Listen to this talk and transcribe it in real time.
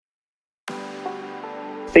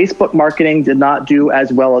Facebook marketing did not do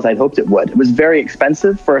as well as I'd hoped it would. It was very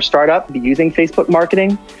expensive for a startup to be using Facebook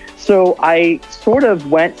marketing. So I sort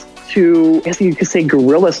of went to, I guess you could say,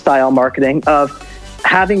 guerrilla style marketing of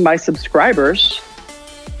having my subscribers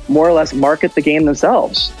more or less market the game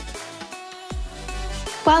themselves.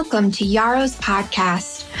 Welcome to Yaro's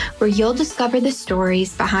podcast, where you'll discover the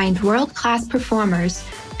stories behind world-class performers,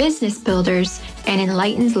 business builders, and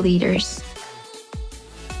enlightened leaders.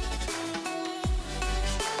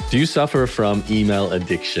 Do you suffer from email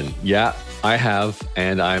addiction? Yeah, I have,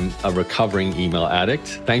 and I'm a recovering email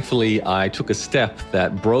addict. Thankfully, I took a step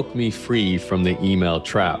that broke me free from the email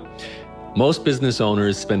trap. Most business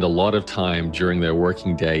owners spend a lot of time during their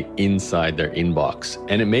working day inside their inbox,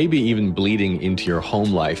 and it may be even bleeding into your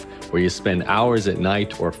home life, where you spend hours at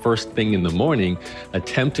night or first thing in the morning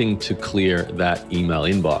attempting to clear that email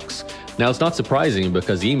inbox. Now, it's not surprising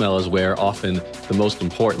because email is where often the most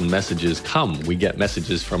important messages come. We get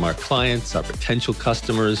messages from our clients, our potential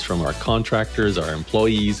customers, from our contractors, our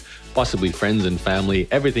employees, possibly friends and family,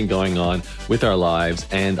 everything going on with our lives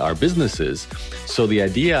and our businesses. So the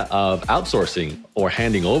idea of outsourcing or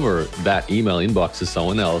handing over that email inbox to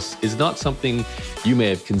someone else is not something you may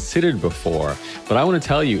have considered before. But I want to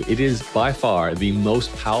tell you, it is by far the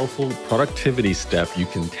most powerful productivity step you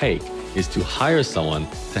can take, is to hire someone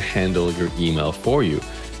to handle your email for you.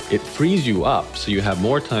 It frees you up so you have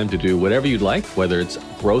more time to do whatever you'd like, whether it's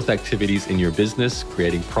growth activities in your business,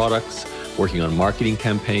 creating products, working on marketing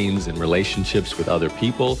campaigns and relationships with other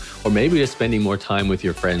people, or maybe just spending more time with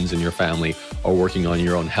your friends and your family, or working on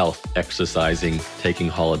your own health, exercising, taking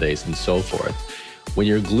holidays, and so forth. When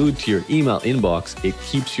you're glued to your email inbox, it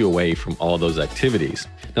keeps you away from all those activities.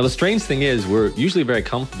 Now, the strange thing is we're usually very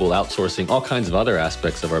comfortable outsourcing all kinds of other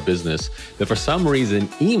aspects of our business, but for some reason,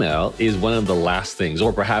 email is one of the last things,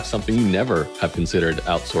 or perhaps something you never have considered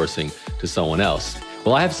outsourcing to someone else.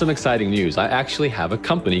 Well, I have some exciting news. I actually have a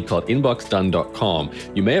company called inboxdone.com.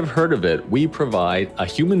 You may have heard of it. We provide a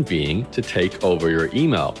human being to take over your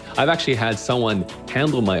email. I've actually had someone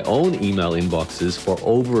handle my own email inboxes for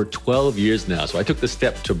over 12 years now. So I took the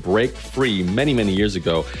step to break free many, many years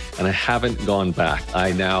ago, and I haven't gone back.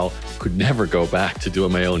 I now could never go back to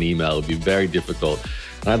doing my own email. It would be very difficult.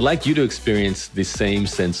 And I'd like you to experience the same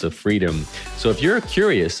sense of freedom. So if you're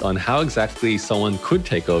curious on how exactly someone could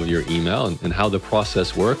take over your email and how the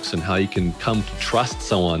process works and how you can come to trust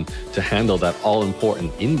someone to handle that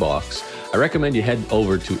all-important inbox, I recommend you head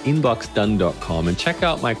over to inboxdone.com and check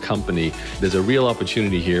out my company. There's a real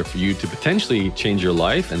opportunity here for you to potentially change your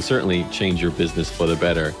life and certainly change your business for the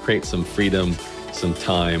better. Create some freedom, some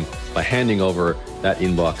time by handing over that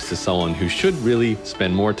inbox to someone who should really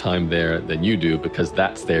spend more time there than you do, because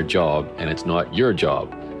that's their job and it's not your job.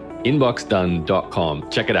 Inboxdone.com.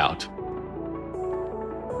 Check it out.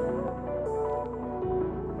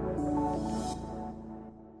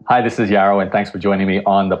 Hi, this is Yaro, and thanks for joining me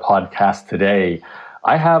on the podcast today.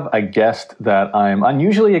 I have a guest that I'm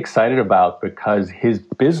unusually excited about because his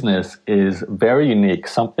business is very unique,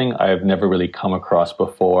 something I've never really come across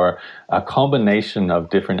before, a combination of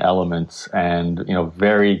different elements and,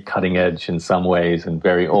 very cutting edge in some ways and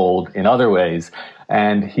very old in other ways.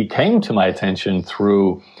 And he came to my attention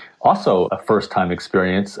through also a first-time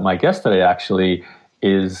experience. My guest today actually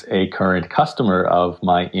is a current customer of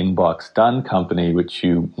my Inbox Done company, which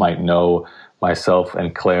you might know. Myself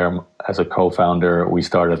and Claire, as a co-founder, we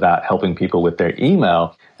started that, helping people with their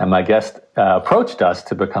email. And my guest approached us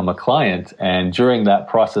to become a client. And during that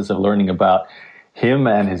process of learning about him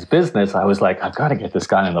and his business, I was like, I've got to get this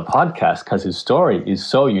guy on the podcast because his story is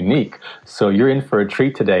so unique. So you're in for a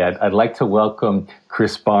treat today. I'd like to welcome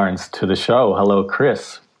Chris Barnes to the show. Hello,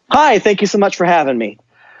 Chris. Hi, thank you so much for having me.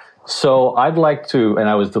 So I'd like to, and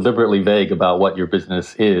I was deliberately vague about what your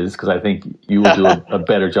business is, because I think you will do a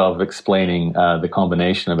better job of explaining the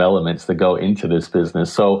combination of elements that go into this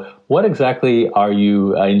business. So what exactly are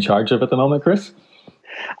you in charge of at the moment, Chris?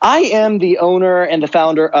 I am the owner and the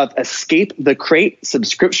founder of Escape the Crate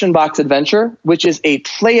subscription box adventure, which is a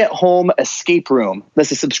play-at-home escape room.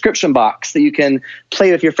 That's a subscription box that you can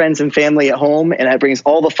play with your friends and family at home, and it brings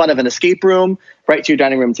all the fun of an escape room right to your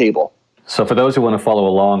dining room table. So for those who want to follow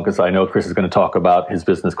along, because I know Chris is going to talk about his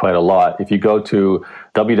business quite a lot, if you go to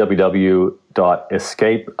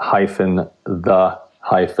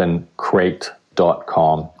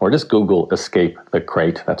www.escape-the-crate.com or just Google Escape the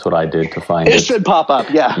Crate. That's what I did to find it. It should pop up,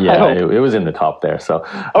 yeah. Yeah, it was in the top there. So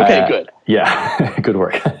okay, good. Yeah, good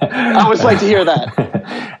work. I always like to hear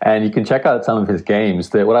that. And you can check out some of his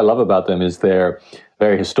games. What I love about them is they're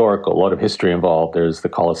very historical, a lot of history involved. There's the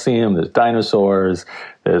Colosseum, there's dinosaurs,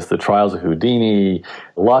 there's the Trials of Houdini,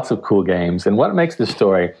 lots of cool games. And what makes this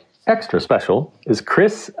story extra special is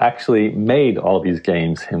Chris actually made all these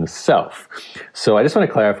games himself. So I just want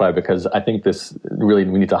to clarify, because I think this really,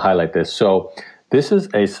 we need to highlight this. So this is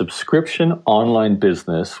a subscription online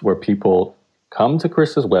business where people come to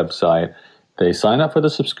Chris's website, they sign up for the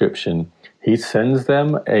subscription, he sends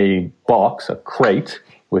them a box, a crate,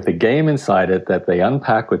 with a game inside it that they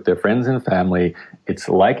unpack with their friends and family. It's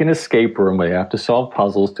like an escape room where they have to solve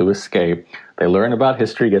puzzles to escape. They learn about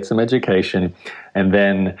history, get some education, and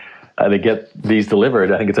then they get these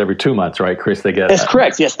delivered. I think it's every 2 months, right, Chris? That's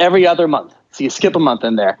correct. Yes, every other month. So you skip a month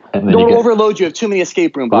in there. Don't overload you of too many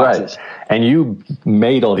escape room boxes. Right. And you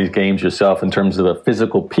made all these games yourself in terms of the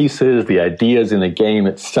physical pieces, the ideas in the game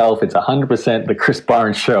itself. It's 100% the Chris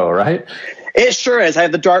Barnes show, right? It sure is. I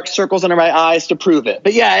have the dark circles under my eyes to prove it.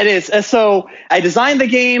 But yeah, it is. So I design the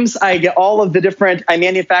games. I get I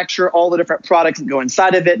manufacture all the different products that go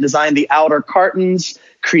inside of it, design the outer cartons,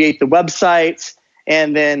 create the websites,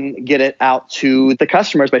 and then get it out to the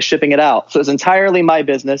customers by shipping it out. So it's entirely my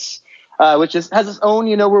business, which has its own,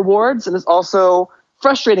 rewards, and is also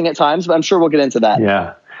frustrating at times, but I'm sure we'll get into that.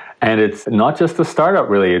 Yeah. And it's not just a startup,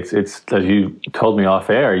 really. It's as you told me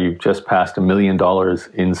off air, you've just passed $1 million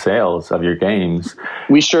in sales of your games.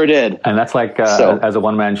 We sure did. And that's like, as a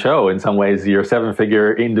one-man show, in some ways, you're a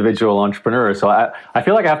 7-figure individual entrepreneur. So I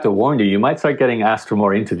feel like I have to warn you, you might start getting asked for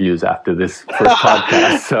more interviews after this first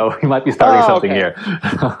podcast. So you might be starting something here.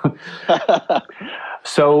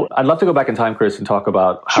 So I'd love to go back in time, Chris, and talk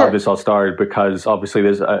about how this all started, because obviously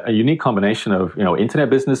there's a unique combination of, internet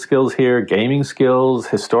business skills here, gaming skills,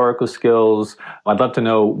 historical skills. I'd love to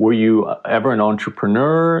know, were you ever an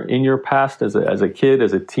entrepreneur in your past as a kid,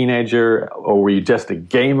 as a teenager, or were you just a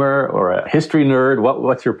gamer or a history nerd?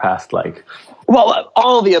 What's your past like? Well,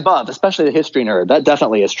 all of the above, especially the history nerd. That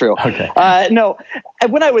definitely is true. Okay. No,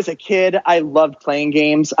 when I was a kid, I loved playing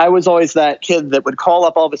games. I was always that kid that would call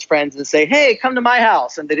up all of his friends and say, hey, come to my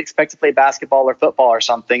house. And they'd expect to play basketball or football or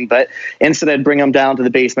something. But instead, I'd bring them down to the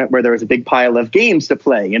basement where there was a big pile of games to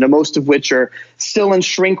play, most of which are still in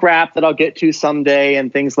shrink wrap that I'll get to someday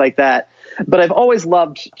and things like that. But I've always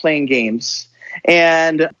loved playing games.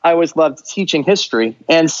 And I always loved teaching history.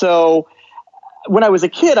 And so when I was a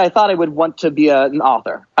kid, I thought I would want to be an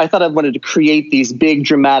author. I thought I wanted to create these big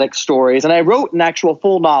dramatic stories. And I wrote an actual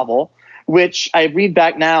full novel, which I read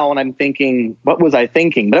back now and I'm thinking, what was I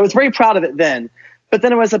thinking? But I was very proud of it then. But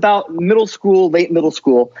then it was about late middle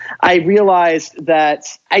school. I realized that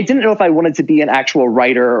I didn't know if I wanted to be an actual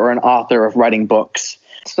writer or an author of writing books.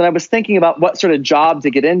 So I was thinking about what sort of job to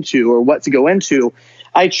get into or what to go into.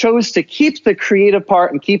 I chose to keep the creative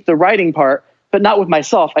part and keep the writing part, but not with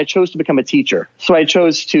myself. I chose to become a teacher. So I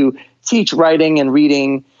chose to teach writing and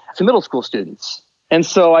reading to middle school students. And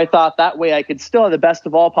so I thought that way I could still have the best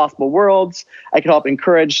of all possible worlds. I could help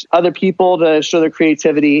encourage other people to show their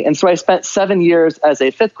creativity. And so I spent 7 years as a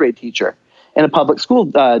 5th grade teacher in a public school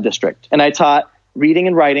district. And I taught reading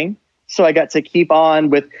and writing. So I got to keep on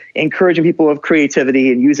with encouraging people with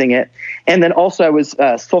creativity and using it. And then also I was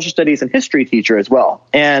a social studies and history teacher as well.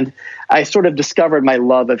 And I sort of discovered my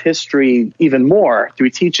love of history even more through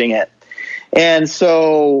teaching it. And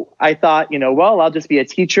so I thought, I'll just be a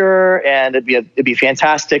teacher and it'd be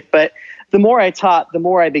fantastic. But the more I taught, the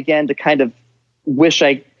more I began to kind of wish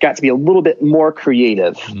I got to be a little bit more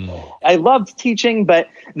creative. I loved teaching, but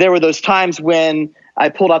there were those times when I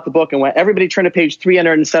pulled out the book and went, everybody turn to page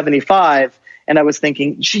 375. And I was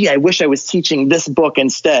thinking, gee, I wish I was teaching this book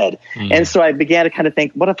instead. And so I began to kind of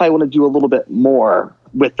think, what if I want to do a little bit more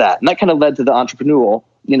with that? And that kind of led to the entrepreneurial,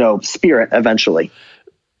 spirit eventually.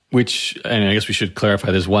 And I guess we should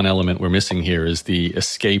clarify, there's one element we're missing here, is the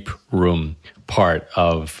escape room part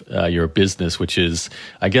of your business, which is,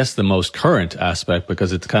 I guess, the most current aspect,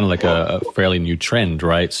 because it's kind of like a fairly new trend,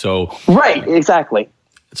 right? So, right, exactly.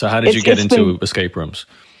 So how did you get into escape rooms?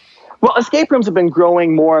 Well, escape rooms have been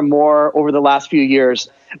growing more and more over the last few years.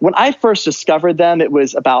 When I first discovered them, it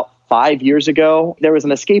was about 5 years ago. There was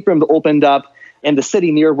an escape room that opened up in the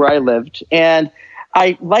city near where I lived. And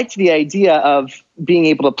I liked the idea of being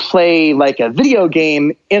able to play like a video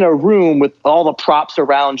game in a room with all the props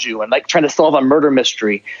around you and like trying to solve a murder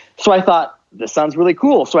mystery. So I thought, this sounds really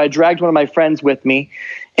cool. So I dragged one of my friends with me.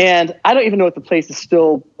 And I don't even know if the place is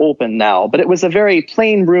still open now, but it was a very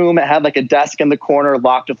plain room. It had like a desk in the corner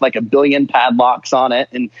locked with like 1 billion padlocks on it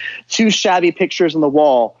and 2 shabby pictures on the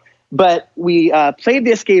wall. But we played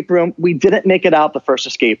the escape room. We didn't make it out the first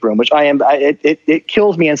escape room, which it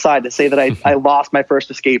kills me inside to say that I lost my first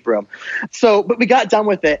escape room. So, but we got done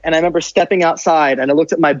with it. And I remember stepping outside and I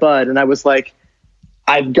looked at my bud and I was like,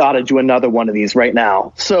 I've got to do another one of these right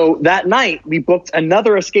now. So that night we booked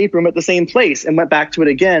another escape room at the same place and went back to it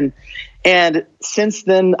again. And since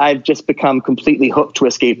then, I've just become completely hooked to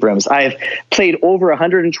escape rooms. I've played over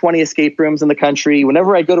 120 escape rooms in the country.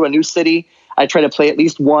 Whenever I go to a new city, I try to play at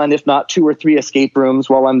least one, if not 2 or 3 escape rooms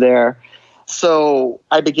while I'm there. So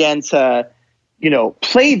I began to,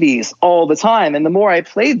 play these all the time. And the more I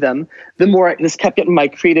played them, the more this kept getting my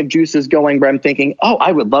creative juices going, where I'm thinking, oh,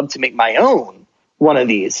 I would love to make my own one of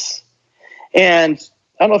these. And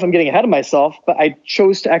I don't know if I'm getting ahead of myself, but I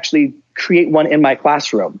chose to actually create one in my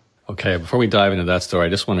classroom. Okay, before we dive into that story, I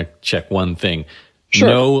just want to check one thing. Sure.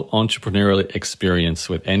 No entrepreneurial experience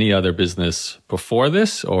with any other business before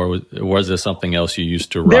this, or was there something else you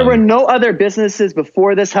used to run? There were no other businesses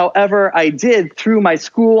before this. However, I did, through my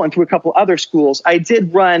school and through a couple other schools, I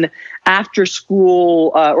did run after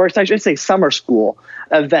school, or I should say summer school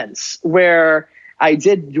events, where I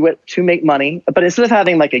did do it to make money. But instead of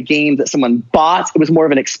having like a game that someone bought, it was more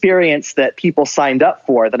of an experience that people signed up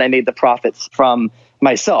for that I made the profits from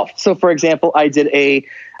myself. So, for example, I did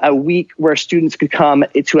a week where students could come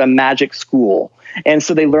to a magic school. And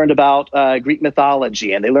so they learned about Greek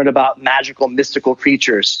mythology, and they learned about magical, mystical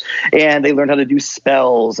creatures, and they learned how to do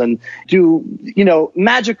spells and do,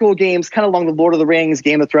 magical games kind of along the Lord of the Rings,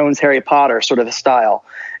 Game of Thrones, Harry Potter sort of a style.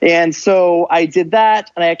 And so I did that,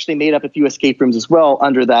 and I actually made up a few escape rooms as well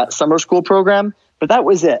under that summer school program. But that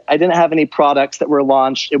was it. I didn't have any products that were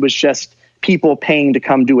launched. It was just people paying to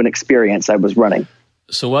come do an experience I was running.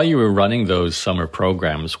 So while you were running those summer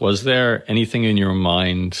programs, was there anything in your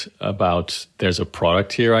mind about there's a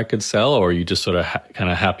product here I could sell, or are you just sort of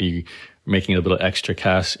kind of happy making a bit of extra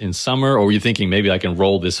cash in summer? Or were you thinking maybe I can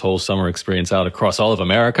roll this whole summer experience out across all of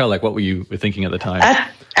America? Like, what were you thinking at the time?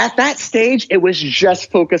 At that stage, it was just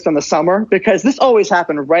focused on the summer, because this always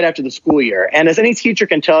happened right after the school year. And as any teacher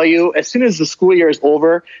can tell you, as soon as the school year is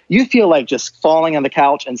over, you feel like just falling on the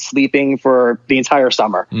couch and sleeping for the entire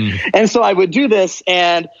summer. And so I would do this,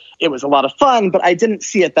 and it was a lot of fun, but I didn't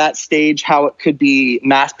see at that stage how it could be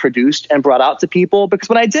mass produced and brought out to people. Because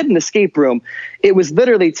when I did an escape room, it was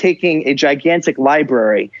literally taking a gigantic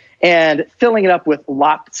library and filling it up with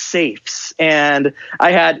locked safes. And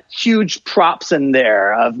I had huge props in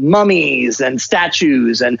there of mummies and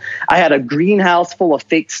statues. And I had a greenhouse full of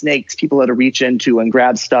fake snakes people had to reach into and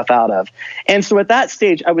grab stuff out of. And so at that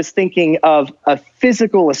stage, I was thinking of a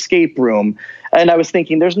physical escape room. And I was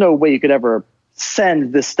thinking, there's no way you could ever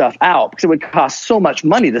send this stuff out, because it would cost so much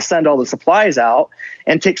money to send all the supplies out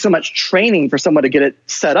and take so much training for someone to get it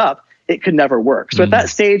set up. It could never work. So at that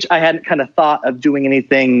stage, I hadn't kind of thought of doing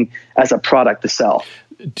anything as a product to sell.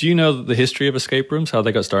 Do you know the history of escape rooms, how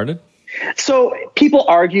they got started? So people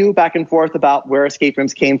argue back and forth about where escape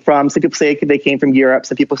rooms came from. Some people say they came from Europe.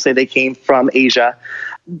 Some people say they came from Asia.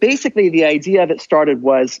 Basically, the idea that started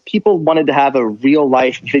was people wanted to have a real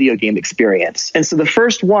life video game experience. And so the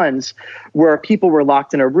first ones were people were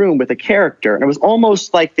locked in a room with a character. And it was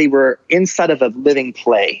almost like they were inside of a living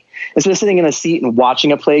play. Instead of sitting in a seat and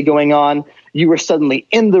watching a play going on, you were suddenly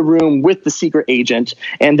in the room with the secret agent,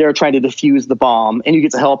 and they're trying to defuse the bomb. And you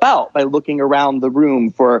get to help out by looking around the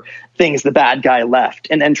room for things the bad guy left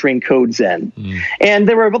and entering codes in. And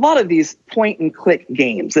there were a lot of these point and click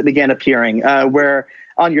games that began appearing where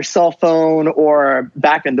on your cell phone or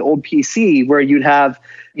back in the old PC, where you'd have,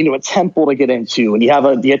 a temple to get into, and you had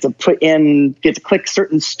to click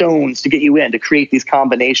certain stones to get you in to create these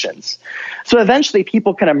combinations. So eventually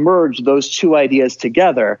people kind of merged those two ideas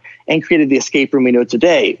together and created the escape room we know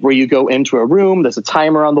today, where you go into a room, there's a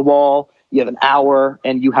timer on the wall, you have an hour,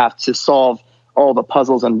 and you have to solve all the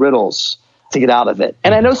puzzles and riddles to get out of it.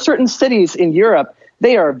 And I know certain cities in Europe,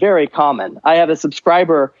 they are very common. I have a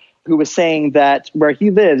subscriber who was saying that where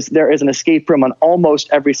he lives, there is an escape room on almost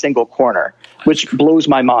every single corner, which blows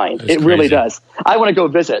my mind. That's crazy. Really does. I want to go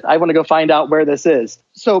visit. I want to go find out where this is.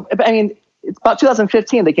 So, it's about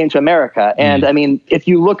 2015 they came to America. And if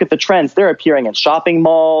you look at the trends, they're appearing in shopping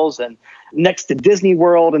malls and next to Disney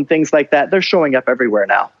World and things like that. They're showing up everywhere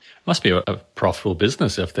now. Must be a profitable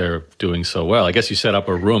business if they're doing so well. I guess you set up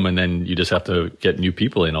a room and then you just have to get new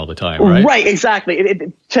people in all the time, right? Right,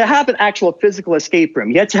 exactly. To have an actual physical escape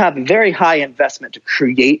room, you have to have a very high investment to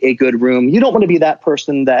create a good room. You don't want to be that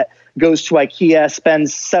person that goes to IKEA,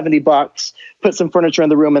 spends $70, puts some furniture in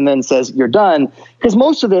the room, and then says, you're done. Because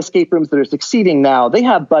most of the escape rooms that are succeeding now, they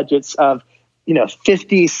have budgets of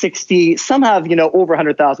 $50, $60, some have, over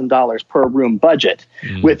 $100,000 per room budget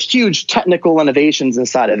with huge technical innovations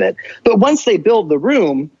inside of it. But once they build the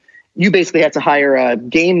room, you basically have to hire a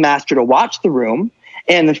game master to watch the room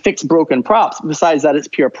and then fix broken props. Besides that, it's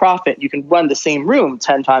pure profit. You can run the same room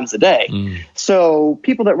 10 times a day. So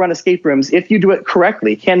people that run escape rooms, if you do it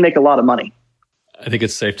correctly, can make a lot of money. I think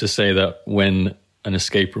it's safe to say that when an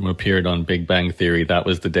escape room appeared on Big Bang Theory, that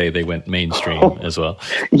was the day they went mainstream as well.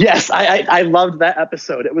 Yes, I loved that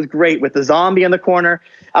episode. It was great with the zombie in the corner.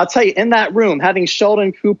 I'll tell you, in that room, having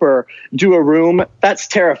Sheldon Cooper do a room, that's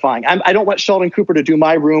terrifying. I don't want Sheldon Cooper to do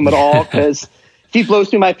my room at all, because if he blows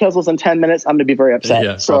through my puzzles in 10 minutes, I'm going to be very upset.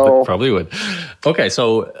 Yeah, so probably would. Okay,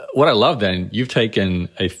 so what I love then, you've taken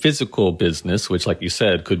a physical business, which like you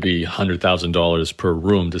said, could be $100,000 per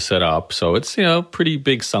room to set up. So it's, pretty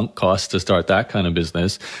big sunk cost to start that kind of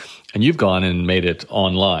business. And you've gone and made it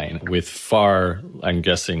online with far, I'm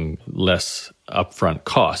guessing, less upfront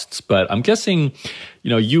costs. But I'm guessing,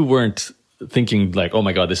 you weren't thinking like, oh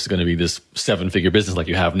my God, this is going to be this 7-figure business like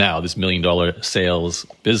you have now, this $1 million sales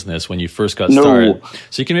business when you first got started.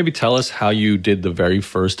 So you can maybe tell us how you did the very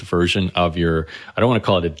first version of your, I don't want to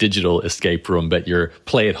call it a digital escape room, but your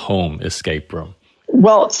play at home escape room.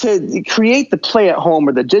 Well, to create the play at home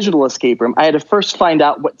or the digital escape room, I had to first find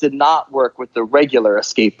out what did not work with the regular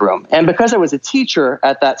escape room. And because I was a teacher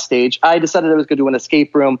at that stage, I decided I was going to do an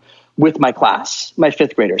escape room with my class, my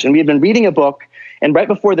 5th graders. And we had been reading a book. And right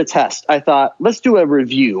before the test, I thought, let's do a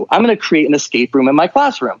review. I'm going to create an escape room in my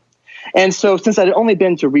classroom. And so since I'd only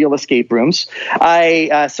been to real escape rooms,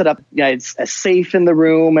 I set up a safe in the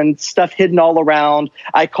room and stuff hidden all around.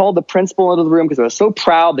 I called the principal into the room because I was so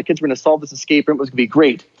proud the kids were going to solve this escape room. It was going to be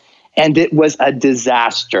great. And it was a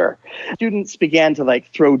disaster. Students began to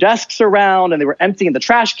throw desks around, and they were emptying the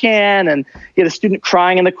trash can, and you had a student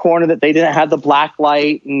crying in the corner that they didn't have the black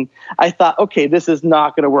light. And I thought, okay, this is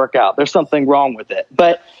not going to work out. There's something wrong with it.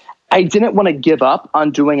 But I didn't want to give up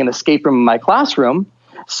on doing an escape room in my classroom.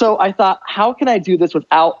 So I thought, how can I do this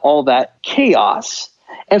without all that chaos?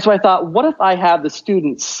 And so I thought, what if I have the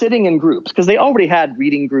students sitting in groups? Because they already had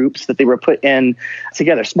reading groups that they were put in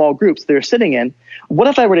together, small groups they were sitting in. What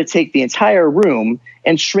if I were to take the entire room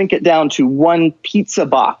and shrink it down to one pizza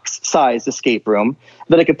box size escape room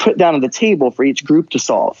that I could put down on the table for each group to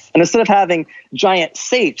solve? And instead of having giant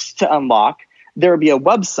safes to unlock, there would be a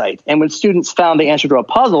website. And when students found the answer to a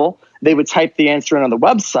puzzle, they would type the answer in on the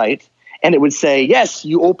website, and it would say, yes,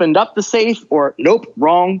 you opened up the safe, or nope,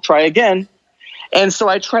 wrong, try again. And so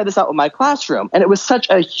I tried this out with my classroom, and it was such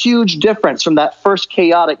a huge difference from that first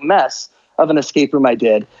chaotic mess of an escape room I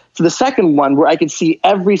did to the second one where I could see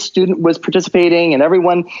every student was participating and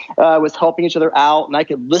everyone was helping each other out, and I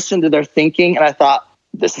could listen to their thinking. And I thought,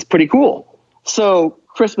 this is pretty cool. So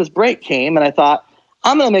Christmas break came, and I thought,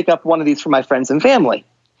 I'm going to make up one of these for my friends and family.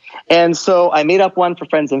 And so I made up one for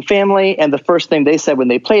friends and family, and the first thing they said when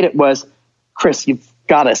they played it was, Chris, you've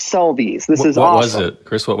got to sell these. This is awesome. What was it,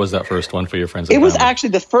 Chris? What was that first one for your friends and family? It was actually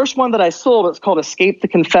the first one that I sold. It's called Escape the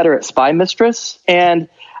Confederate Spy Mistress. And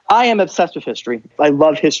I am obsessed with history. I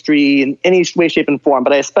love history in any way, shape, and form,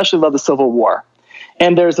 but I especially love the Civil War.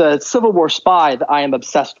 And there's a Civil War spy that I am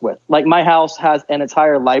obsessed with. Like, my house has an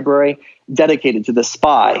entire library dedicated to the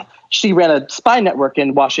spy. She ran a spy network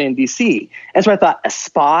in Washington, D.C. And so I thought, a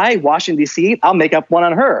spy, Washington, D.C., I'll make up one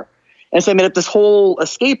on her. And so I made up this whole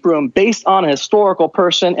escape room based on a historical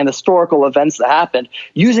person and historical events that happened,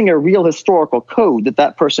 using a real historical code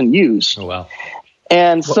that person used. Oh, wow.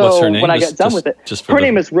 And so what's her name? When I got done with it, her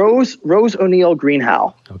name is Rose O'Neill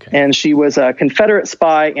Greenhow. Okay. And she was a Confederate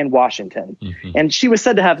spy in Washington. Mm-hmm. And she was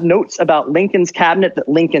said to have notes about Lincoln's cabinet that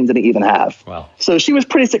Lincoln didn't even have. Wow. So she was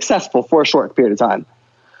pretty successful for a short period of time.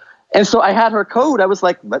 And so I had her code. I was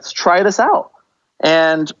like, let's try this out.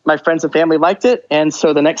 And my friends and family liked it. And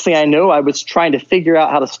so the next thing I know, I was trying to figure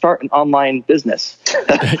out how to start an online business.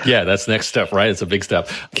 Yeah, that's the next step, right? It's a big step.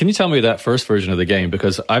 Can you tell me that first version of the game?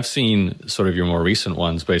 Because I've seen sort of your more recent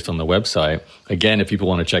ones based on the website. Again, if people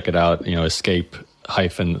want to check it out,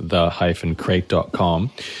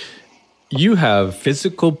 escape-the-crate.com. You have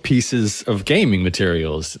physical pieces of gaming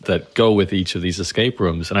materials that go with each of these escape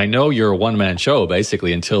rooms. And I know you're a one-man show,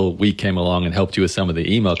 basically, until we came along and helped you with some of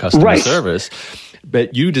the email customer service.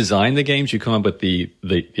 But you design the games, you come up with the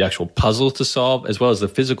actual puzzles to solve, as well as the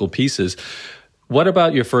physical pieces. What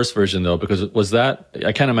about your first version, though? Because was that,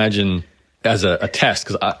 I can't imagine, as a test,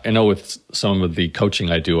 because I know with some of the coaching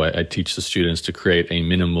I do, I teach the students to create a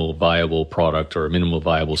minimal viable product or a minimal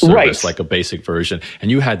viable service, like a basic version. And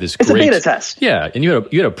you had this It's a beta test. Yeah, and you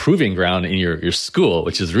had a proving ground in your school,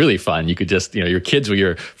 which is really fun. You could just, your kids were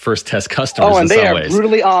your first test customers. Oh, and they are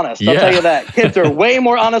brutally honest. I'll tell you that. Kids are way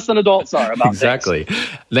more honest than adults are about exactly. things.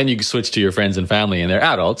 Then you switch to your friends and family, and they're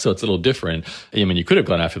adults, so it's a little different. I mean, you could have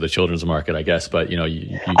gone after the children's market, I guess, but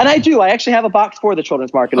and I do. I actually have a box for the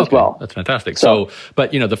children's market as well. That's fantastic. So,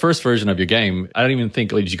 but the first version of your game, I don't even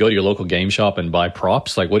think, did you go to your local game shop and buy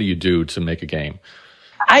props? Like, what do you do to make a game?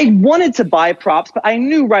 I wanted to buy props, but I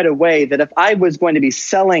knew right away that if I was going to be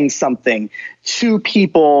selling something to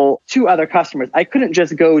people, to other customers, I couldn't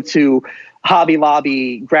just go to Hobby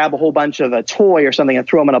Lobby, grab a whole bunch of a toy or something and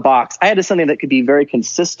throw them in a box. I had to something that could be very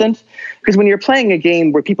consistent, because when you're playing a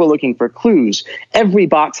game where people are looking for clues, every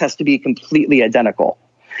box has to be completely identical.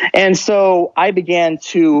 And so I began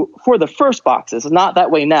to, for the first boxes, not that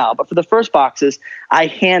way now, but for the first boxes, I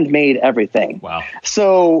handmade everything. Wow.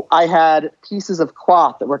 So I had pieces of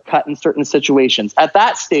cloth that were cut in certain situations. At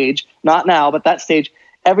that stage, not now, but that stage,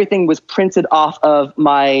 everything was printed off of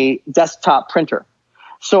my desktop printer.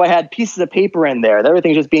 So I had pieces of paper in there.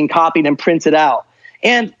 Everything was just being copied and printed out.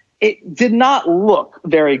 And it did not look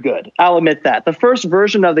very good. I'll admit that. The first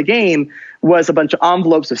version of the game was a bunch of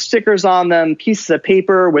envelopes with stickers on them, pieces of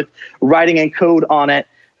paper with writing and code on it.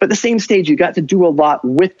 But at the same stage, you got to do a lot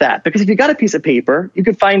with that. Because if you got a piece of paper, you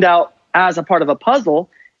could find out as a part of a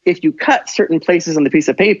puzzle, if you cut certain places on the piece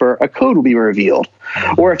of paper, a code will be revealed.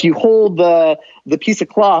 Or if you hold the piece of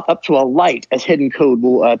cloth up to a light, a hidden code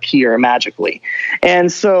will appear magically.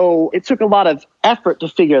 And so it took a lot of effort to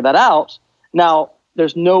figure that out. Now,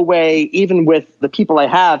 there's no way, even with the people I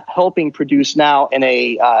have helping produce now in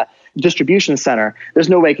a distribution center, there's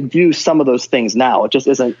no way I can do some of those things now. It just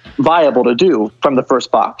isn't viable to do from the first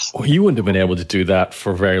box. Well, you wouldn't have been able to do that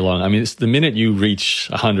for very long. I mean, it's the minute you reach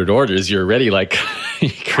 100 orders, you're already like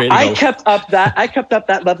creating. I kept up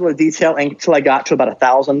that level of detail until I got to about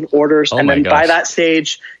 1,000 orders, and then by that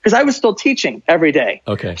stage, because I was still teaching every day.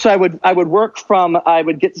 Okay. So I would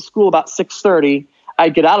get to school about 6:30.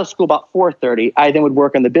 I'd get out of school about 4:30. I then would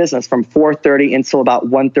work in the business from 4:30 until about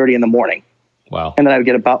 1:30 in the morning. Wow. And then I would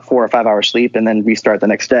get about 4 or 5 hours sleep and then restart the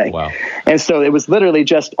next day. Wow. And so it was literally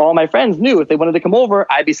just all my friends knew if they wanted to come over,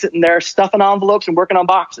 I'd be sitting there stuffing envelopes and working on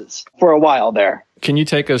boxes for a while there. Can you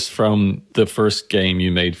take us from the first game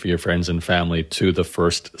you made for your friends and family to the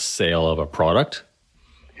first sale of a product?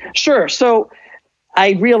 Sure. So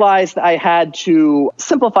I realized I had to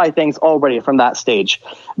simplify things already from that stage.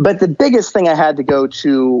 But the biggest thing I had to go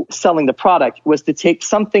to selling the product was to take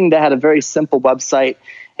something that had a very simple website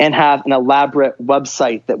and have an elaborate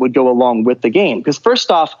website that would go along with the game. Because first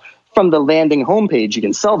off, from the landing homepage, you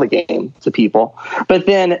can sell the game to people. But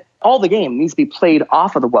then all the game needs to be played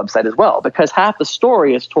off of the website as well, because half the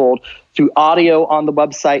story is told through audio on the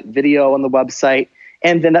website, video on the website,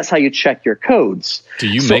 and then that's how you check your codes. Do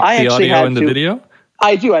you make the audio and the video?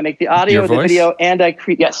 I do. I make the audio, the video, and I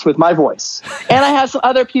create, yes, with my voice. And I have some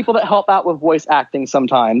other people that help out with voice acting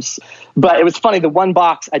sometimes. But it was funny, the one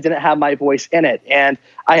box, I didn't have my voice in it. And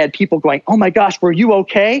I had people going, "Oh my gosh, were you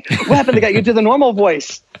okay? What happened to the guy? You did the normal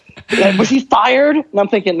voice. Was he fired?" And I'm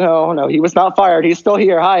thinking, no, he was not fired. He's still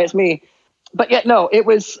here. Hi, it's me. But yet, no, it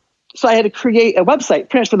was, so I had to create a website,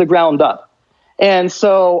 pretty much from the ground up. And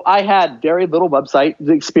so I had very little website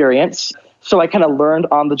experience. So I kind of learned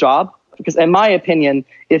on the job. Because in my opinion,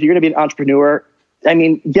 if you're going to be an entrepreneur, I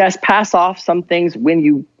mean, yes, pass off some things when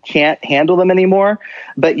you can't handle them anymore,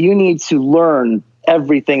 but you need to learn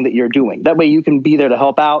everything that you're doing. That way you can be there to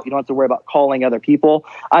help out. You don't have to worry about calling other people.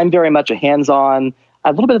 I'm very much a hands-on,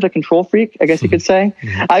 a little bit of a control freak, I guess you could say.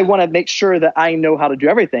 I want to make sure that I know how to do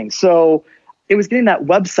everything. So it was getting that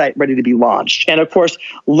website ready to be launched. And of course,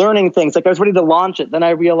 learning things. Like I was ready to launch it. Then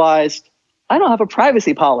I realized I don't have a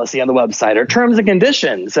privacy policy on the website or terms and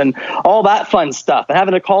conditions and all that fun stuff, and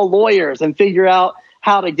having to call lawyers and figure out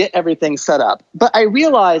how to get everything set up. But I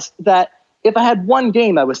realized that if I had one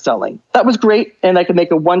game I was selling, that was great, and I could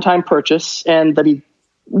make a one-time purchase, and that'd be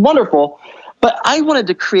wonderful. But I wanted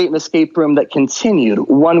to create an escape room that continued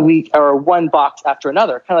 1 week or one box after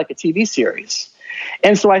another, kind of like a TV series.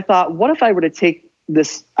 And so I thought, what if I were to take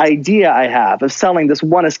this idea I have of selling this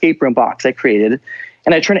one escape room box I created,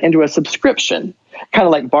 and I turn it into a subscription, kind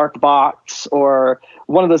of like BarkBox or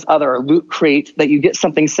one of those other Loot Crate that you get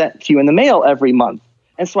something sent to you in the mail every month.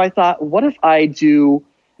 And so I thought, what if I do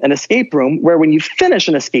an escape room where when you finish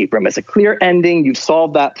an escape room, it's a clear ending, you've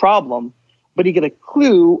solved that problem, but you get a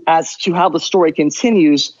clue as to how the story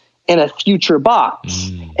continues in a future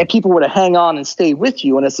box. And people were to hang on and stay with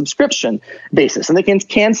you on a subscription basis. And they can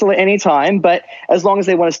cancel at any time, but as long as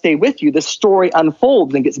they want to stay with you, the story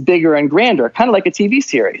unfolds and gets bigger and grander, kind of like a TV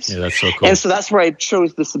series. Yeah, that's so cool. And so that's where I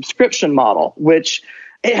chose the subscription model, which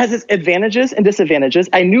it has its advantages and disadvantages.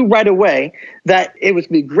 I knew right away that it would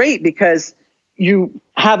be great because you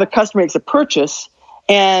have a customer makes a purchase,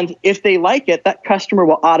 and if they like it, that customer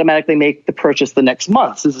will automatically make the purchase the next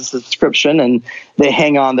month. This is a subscription, and they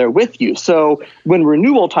hang on there with you. So when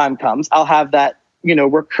renewal time comes, I'll have that,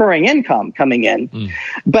 recurring income coming in.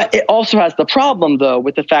 But it also has the problem, though,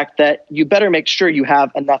 with the fact that you better make sure you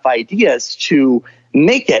have enough ideas to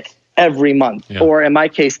make it every month, or in my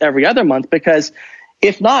case, every other month, because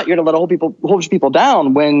if not, you're going to let a whole bunch of people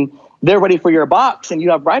down when they're ready for your box and you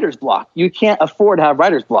have writer's block. You can't afford to have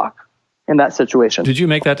writer's block in that situation. Did you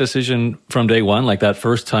make that decision from day one? Like that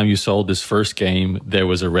first time you sold this first game, there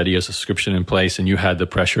was already a subscription in place and you had the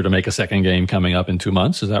pressure to make a second game coming up in 2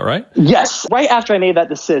 months. Is that right? Yes. Right after I made that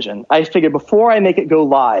decision, I figured before I make it go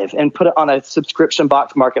live and put it on a subscription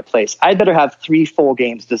box marketplace, I'd better have 3 full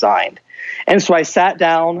games designed. And so I sat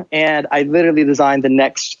down and I literally designed the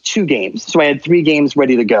next 2 games. So I had 3 games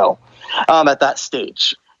ready to go at that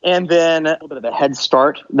stage. And then a little bit of a head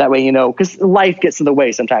start. That way, because life gets in the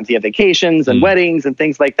way. Sometimes you have vacations and weddings and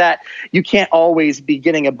things like that. You can't always be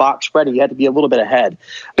getting a box ready. You had to be a little bit ahead.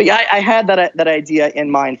 But yeah, I had that idea in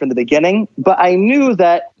mind from the beginning. But I knew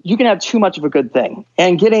that you can have too much of a good thing.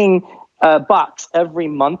 And getting a box every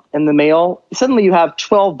month in the mail, suddenly you have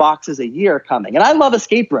 12 boxes a year coming. And I love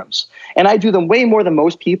escape rooms. And I do them way more than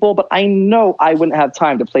most people. But I know I wouldn't have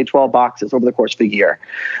time to play 12 boxes over the course of the year.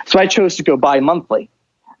 So I chose to go bi-monthly.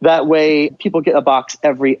 That way, people get a box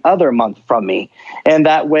every other month from me. And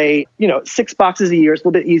that way, 6 boxes a year is a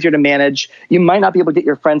little bit easier to manage. You might not be able to get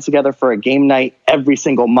your friends together for a game night every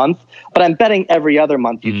single month, but I'm betting every other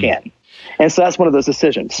month you can. And so that's one of those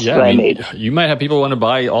decisions that I made. You might have people want to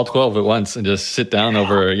buy all 12 at once and just sit down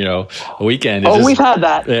over, a weekend. We've had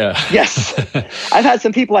that. Yeah. Yes. I've had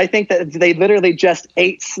some people, I think that they literally just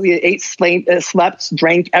slept,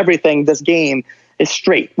 drank everything. This game is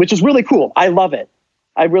straight, which is really cool. I love it.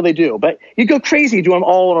 I really do. But you go crazy doing them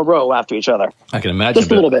all in a row after each other. I can imagine.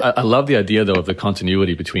 Just a little bit. I love the idea, though, of the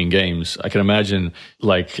continuity between games. I can imagine,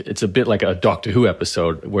 it's a bit like a Doctor Who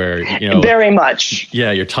episode where, Very much.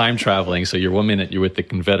 Yeah, you're time traveling. So you're 1 minute, you're with the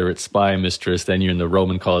Confederate spy mistress, then you're in the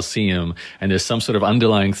Roman Colosseum, and there's some sort of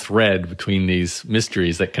underlying thread between these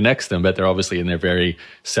mysteries that connects them, but they're obviously in their very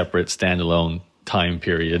separate, standalone time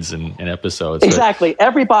periods and episodes. Exactly.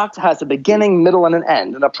 Every box has a beginning, middle, and an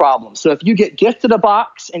end and a problem. So if you get gifted a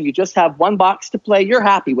box and you just have 1 box to play, you're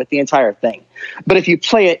happy with the entire thing. But if you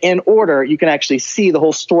play it in order, you can actually see the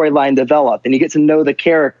whole storyline develop and you get to know the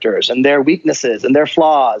characters and their weaknesses and their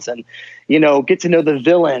flaws and, get to know the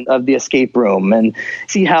villain of the escape room and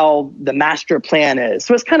see how the master plan is.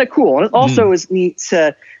 So it's kind of cool. And it also is neat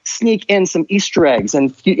to sneak in some Easter eggs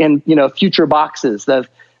and future boxes of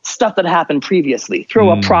stuff that happened previously. Throw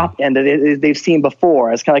a prop in that they've seen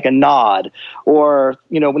before as kind of like a nod. Or,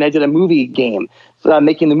 when I did a movie game,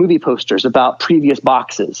 making the movie posters about previous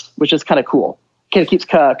boxes, which is kind of cool. Kind of keeps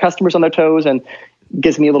customers on their toes and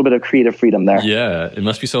gives me a little bit of creative freedom there. Yeah, it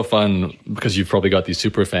must be so fun because you've probably got these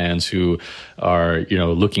super fans who are,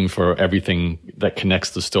 looking for everything that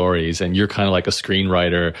connects the stories. And you're kind of like a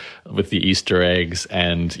screenwriter with the Easter eggs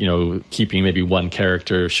and, keeping maybe one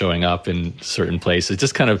character showing up in certain places.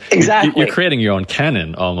 Just kind of, exactly. You're creating your own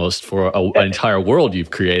canon almost for an entire world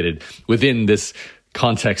you've created within this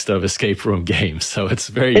context of escape room games. So it's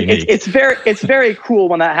very unique. It's very cool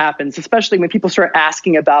when that happens, especially when people start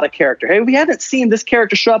asking about a character. Hey, we haven't seen this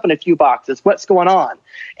character show up in a few boxes. What's going on?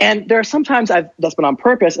 And there are sometimes that's been on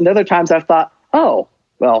purpose, and other times I've thought, oh,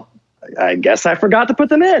 well, I guess I forgot to put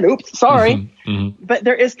them in. Oops, sorry. But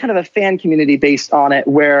there is kind of a fan community based on it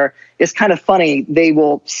where it's kind of funny. They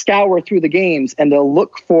will scour through the games and they'll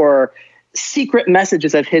look for secret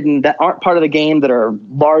messages I've hidden that aren't part of the game that are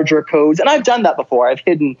larger codes. And I've done that before. I've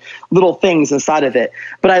hidden little things inside of it.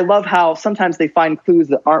 But I love how sometimes they find clues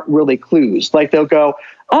that aren't really clues. Like they'll go,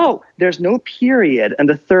 oh, there's no period in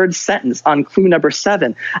the 3rd sentence on clue number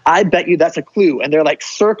 7. I bet you that's a clue. And they're like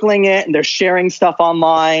circling it and they're sharing stuff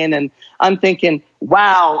online. And I'm thinking,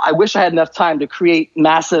 wow, I wish I had enough time to create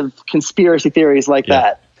massive conspiracy theories like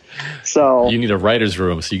that. So you need a writer's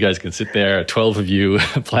room so you guys can sit there, 12 of you,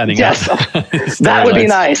 planning out. That would be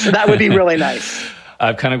nice. That would be really nice.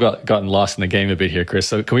 I've kind of gotten lost in the game a bit here, Chris.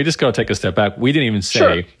 So can we just go take a step back? We didn't even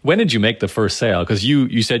say, when did you make the first sale? Because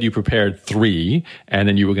you said you prepared 3 and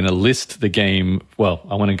then you were going to list the game. Well,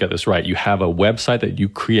 I want to get this right. You have a website that you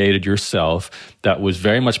created yourself that was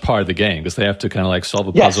very much part of the game because they have to kind of like solve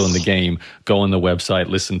a puzzle in the game, go on the website,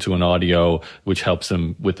 listen to an audio, which helps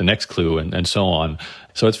them with the next clue and so on.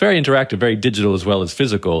 So it's very interactive, very digital as well as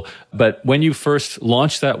physical. But when you first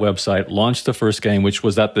launched that website, launched the first game, which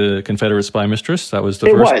was that the Confederate Spy Mistress? That was the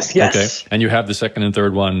first? It was, yes. Okay. And you have the second and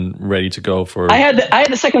third one ready to go for... I had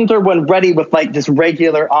the second and third one ready with like just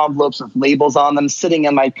regular envelopes with labels on them sitting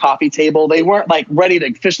on my coffee table. They weren't like ready to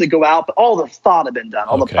officially go out, but all the thought had been done.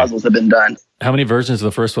 All the puzzles had been done. How many versions of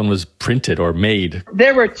the first one was printed or made?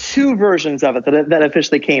 There were 2 versions of it that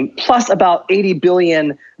officially came, plus about 80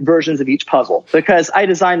 billion versions of each puzzle, because I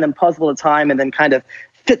designed them puzzle at a time and then kind of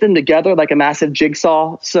fit them together like a massive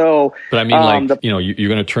jigsaw. So, but I mean, you're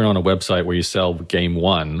going to turn on a website where you sell game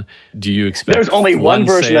one. Do you expect there's only one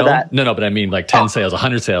version sale? of that? No, but I mean, like 10 sales,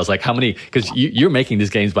 100 sales. Like how many? Because you're making these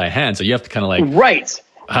games by hand, so you have to kind of like right.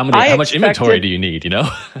 How much inventory do you need? You know.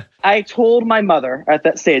 I told my mother at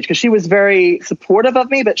that stage because she was very supportive of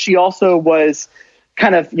me, but she also was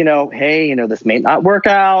kind of, hey, this may not work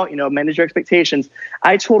out, manage your expectations.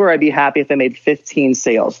 I told her I'd be happy if I made 15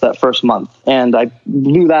 sales that first month. And I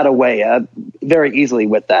blew that away very easily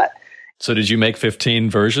with that. So did you make 15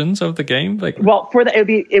 versions of the game? Well, for that,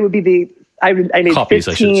 it would be I made copies,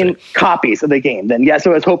 15 copies of the game then. Yeah,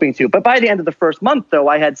 so I was hoping to. But by the end of the first month, though,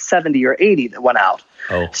 I had 70 or 80 that went out.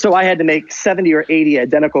 Oh. So I had to make 70 or 80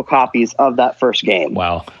 identical copies of that first game.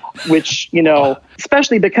 Wow. Which,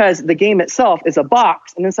 especially because the game itself is a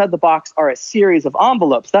box, and inside the box are a series of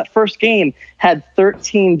envelopes. That first game had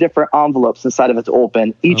 13 different envelopes inside of its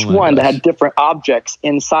open, each one that had different objects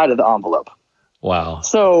inside of the envelope. Wow.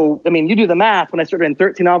 So, you do the math. When I started in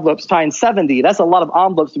 13 envelopes times 70, that's a lot of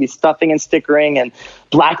envelopes to be stuffing and stickering and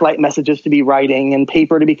blacklight messages to be writing and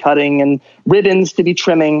paper to be cutting and ribbons to be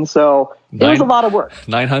trimming. So it was a lot of work.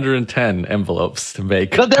 910 envelopes to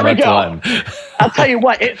make. But there we go. One. I'll tell you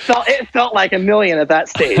what, it felt like a million at that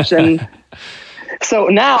stage. And so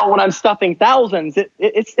now when I'm stuffing thousands,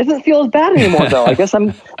 it doesn't feel as bad anymore, though. I guess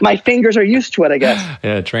my fingers are used to it, I guess.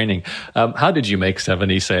 Yeah, training. How did you make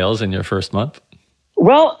 70 sales in your first month?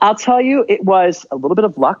 Well, I'll tell you, it was a little bit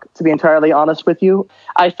of luck, to be entirely honest with you.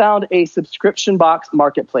 I found a subscription box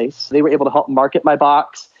marketplace. They were able to help market my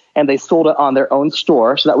box, and they sold it on their own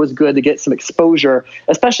store. So that was good to get some exposure,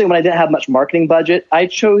 especially when I didn't have much marketing budget. I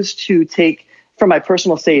chose to take from my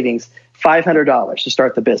personal savings $500 to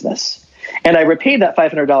start the business. And I repaid that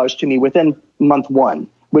 $500 to me within month one,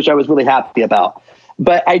 which I was really happy about.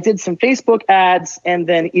 But I did some Facebook ads, and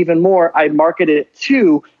then even more, I marketed it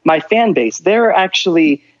to my fan base. There are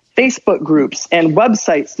actually Facebook groups and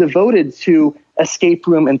websites devoted to escape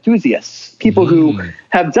room enthusiasts, people who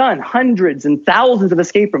have done hundreds and thousands of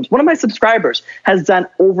escape rooms. One of my subscribers has done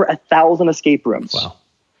over 1,000 escape rooms, wow.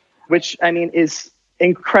 Which, is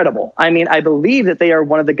incredible. I believe that they are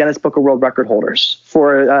one of the Guinness Book of World Record holders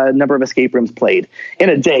for a number of escape rooms played in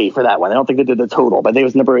a day for that one. I don't think they did the total, but they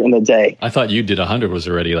was number in a day. I thought you did 100 was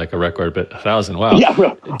already like a record, but 1,000, wow.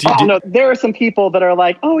 Yeah, no, there are some people that are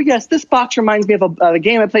like, oh yes, this box reminds me of a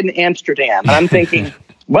game I played in Amsterdam. And I'm thinking,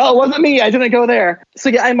 well, it wasn't me. I didn't go there. So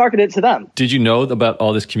yeah, I marketed it to them. Did you know about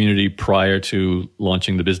all this community prior to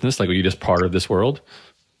launching the business? Like, were you just part of this world?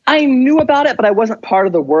 I knew about it, but I wasn't part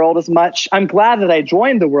of the world as much. I'm glad that I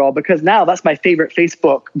joined the world because now that's my favorite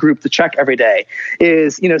Facebook group to check every day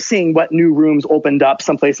is, seeing what new rooms opened up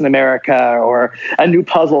someplace in America or a new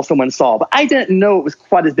puzzle someone solved. But I didn't know it was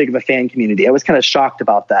quite as big of a fan community. I was kind of shocked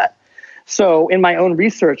about that. So in my own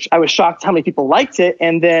research, I was shocked how many people liked it.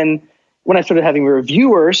 And then when I started having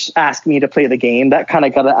reviewers ask me to play the game, that kind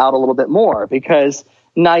of got it out a little bit more because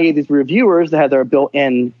now you have these reviewers that have their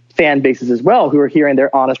built-in fan bases as well who are hearing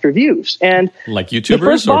their honest reviews. And like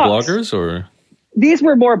YouTubers or bloggers or? These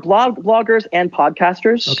were more bloggers and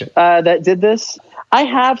podcasters that did this. I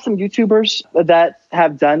have some YouTubers that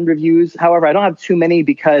have done reviews. However, I don't have too many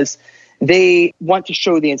because they want to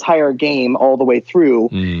show the entire game all the way through.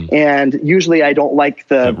 And usually I don't like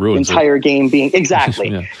the entire game being exactly.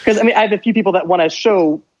 Because I have a few people that want to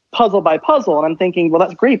show puzzle by puzzle. And I'm thinking, well,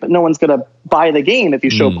 that's great, but no one's going to buy the game if you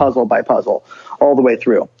show puzzle by puzzle all the way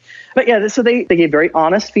through. But yeah, so they gave very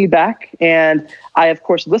honest feedback. And I, of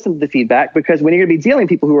course, listened to the feedback because when you're going to be dealing with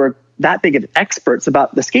people who are that big of experts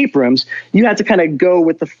about the escape rooms, you have to kind of go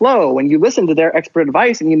with the flow and you listen to their expert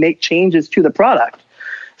advice and you make changes to the product.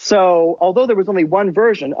 So although there was only one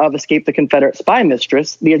version of Escape the Confederate Spy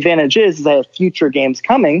Mistress, the advantage is I have future games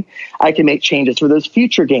coming. I can make changes for those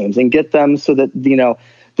future games and get them so that,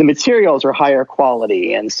 the materials are higher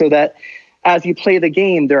quality and so that as you play the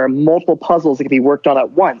game, there are multiple puzzles that can be worked on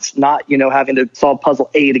at once, not, having to solve puzzle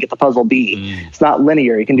A to get the puzzle B. It's not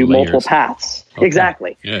linear. You can do multiple paths. Okay.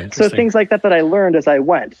 Exactly. Yeah, so things like that I learned as I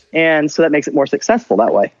went. And so that makes it more successful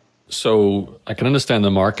that way. So I can understand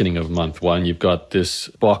the marketing of month one. You've got this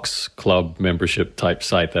box club membership type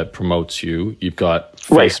site that promotes you. You've got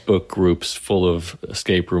Facebook groups full of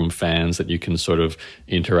escape room fans that you can sort of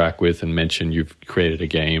interact with and mention you've created a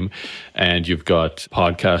game. And you've got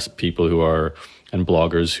podcast people and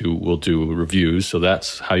bloggers who will do reviews. So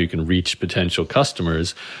that's how you can reach potential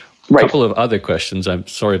customers. A couple of other questions. I'm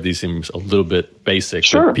sorry if these seem a little bit basic,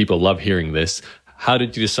 but people love hearing this. How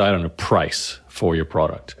did you decide on a price for your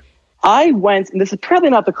product? I went, and this is probably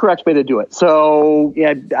not the correct way to do it. So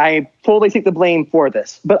yeah, I totally take the blame for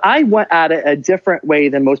this. But I went at it a different way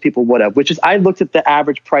than most people would have, which is I looked at the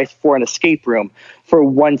average price for an escape room for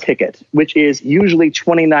one ticket, which is usually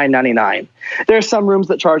 $29.99. There are some rooms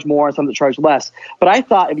that charge more and some that charge less. But I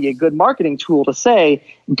thought it'd be a good marketing tool to say,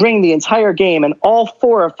 bring the entire game and all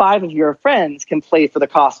 4 or 5 of your friends can play for the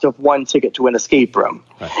cost of one ticket to an escape room.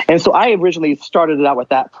 Right. And so I originally started it out with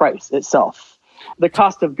that price itself. The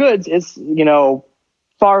cost of goods is,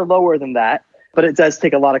 far lower than that, but it does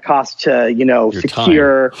take a lot of cost to,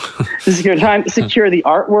 secure the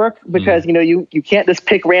artwork because, you can't just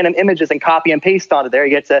pick random images and copy and paste onto there.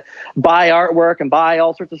 You get to buy artwork and buy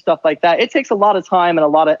all sorts of stuff like that. It takes a lot of time and a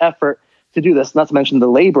lot of effort to do this, not to mention the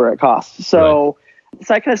labor it costs. So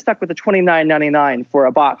I kind of stuck with the $29.99 for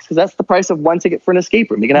a box because that's the price of one ticket for an escape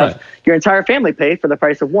room. You can have your entire family pay for the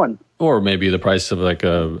price of one. Or maybe the price of like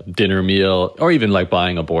a dinner meal or even like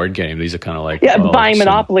buying a board game. These are kind of like... buying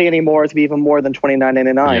Monopoly anymore is even more than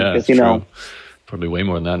 $29.99 because, true. Probably way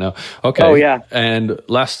more than that now. Okay. Oh, yeah. And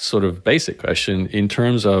last sort of basic question, in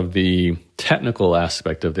terms of the technical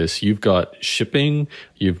aspect of this, you've got shipping,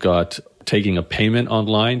 you've got taking a payment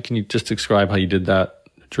online. Can you just describe how you did that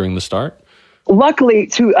during the start? Luckily,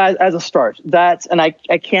 as a start, and I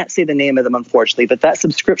can't say the name of them, unfortunately, but that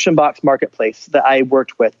subscription box marketplace that I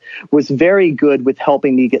worked with was very good with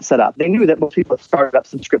helping me get set up. They knew that most people that started up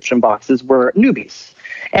subscription boxes were newbies.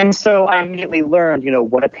 And so I immediately learned,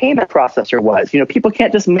 what a payment processor was. People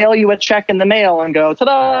can't just mail you a check in the mail and go,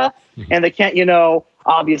 ta-da, and they can't,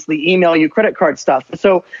 obviously email you credit card stuff.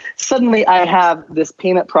 So suddenly I have this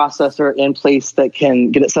payment processor in place that can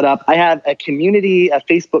get it set up. I have a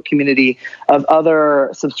Facebook community of other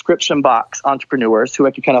subscription box entrepreneurs who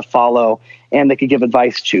I could kind of follow and they could give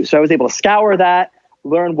advice to. So I was able to scour that,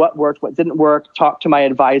 learn what worked, what didn't work, talk to my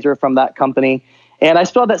advisor from that company. And I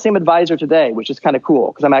still have that same advisor today, which is kind of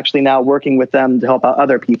cool because I'm actually now working with them to help out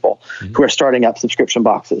other people who are starting up subscription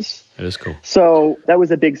boxes. That is cool. So that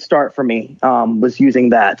was a big start for me, was using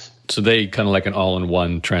that. So they kind of like an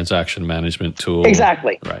all-in-one transaction management tool.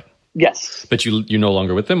 Exactly. Right. Yes. But you're no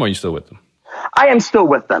longer with them or are you still with them? I am still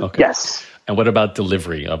with them, okay. Yes. And what about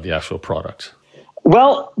delivery of the actual product?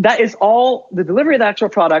 Well, that is all. The delivery of the actual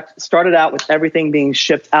product started out with everything being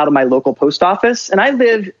shipped out of my local post office. And I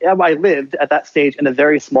lived at that stage in a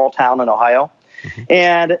very small town in Ohio. Mm-hmm.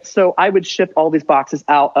 And so I would ship all these boxes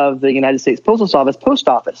out of the United States Postal Service post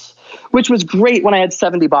office, which was great when I had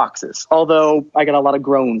 70 boxes, although I got a lot of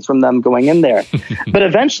groans from them going in there. But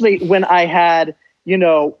eventually when I had,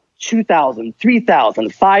 2,000,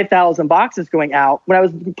 3,000, 5,000 boxes going out, when I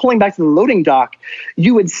was pulling back to the loading dock,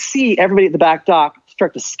 you would see everybody at the back dock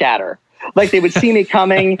start to scatter. Like they would see me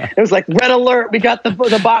coming. It was like, red alert, we got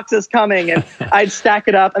the boxes coming. And I'd stack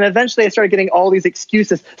it up. And eventually I started getting all these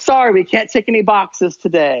excuses. Sorry, we can't take any boxes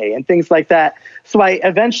today and things like that. So I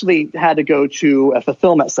eventually had to go to a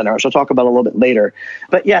fulfillment center, which I'll talk about a little bit later.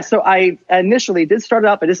 But yeah, so I initially did start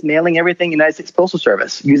out by just mailing everything United States Postal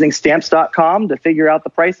Service, using stamps.com to figure out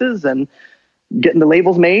the prices and getting the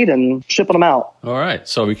labels made and shipping them out. All right.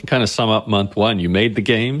 So we can kind of sum up month one. You made the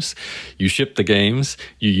games, you shipped the games,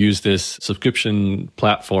 you used this subscription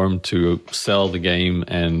platform to sell the game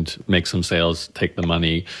and make some sales, take the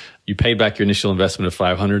money. You paid back your initial investment of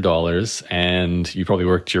 $500 and you probably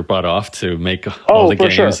worked your butt off to make all the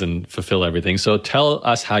games and fulfill everything. So tell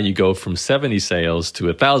us how you go from 70 sales to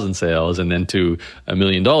 1,000 sales and then to $1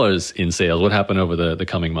 million in sales. What happened over the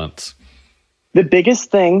coming months? The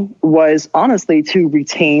biggest thing was honestly to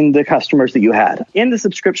retain the customers that you had. In the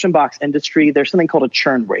subscription box industry, there's something called a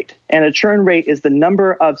churn rate. And a churn rate is the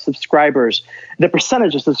number of subscribers, the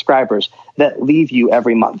percentage of subscribers that leave you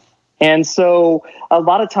every month. And so a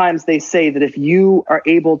lot of times they say that if you are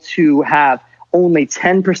able to have only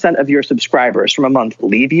 10% of your subscribers from a month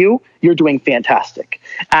leave you, you're doing fantastic.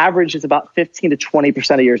 Average is about 15 to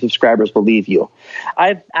 20% of your subscribers will leave you.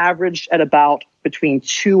 I've averaged at about between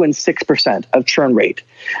 2 and 6% of churn rate.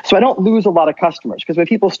 So I don't lose a lot of customers because when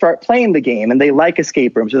people start playing the game and they like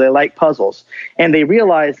escape rooms or they like puzzles and they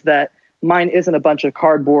realize that mine isn't a bunch of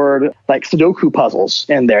cardboard like Sudoku puzzles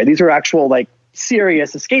in there. These are actual like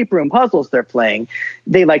serious escape room puzzles they're playing.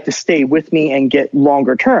 They like to stay with me and get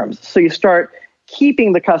longer terms. So you start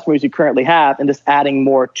keeping the customers you currently have and just adding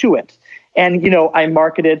more to it. And, I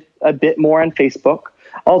marketed a bit more on Facebook.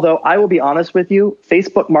 Although I will be honest with you,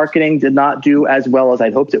 Facebook marketing did not do as well as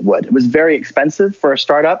I'd hoped it would. It was very expensive for a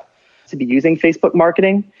startup to be using Facebook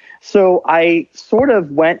marketing. So I sort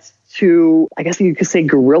of went to, I guess you could say,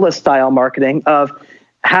 guerrilla style marketing of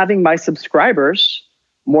having my subscribers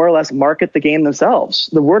more or less market the game themselves.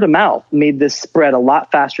 The word of mouth made this spread a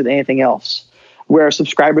lot faster than anything else. where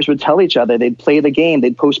subscribers would tell each other, they'd play the game,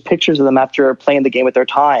 they'd post pictures of them after playing the game with their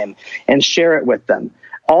time and share it with them.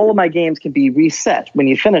 All of my games can be reset when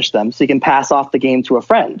you finish them, so you can pass off the game to a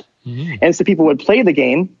friend. And so people would play the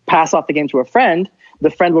game, pass off the game to a friend. The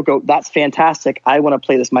friend will go, that's fantastic, I want to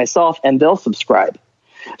play this myself, and they'll subscribe.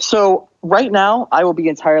 So right now, I will be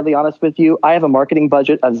entirely honest with you, I have a marketing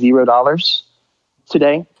budget of $0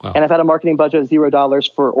 today. Wow. And I've had a marketing budget of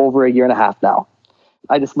 $0 for over a year and a half now.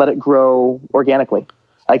 I just let it grow organically.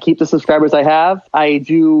 I keep the subscribers I have. I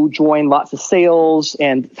do join lots of sales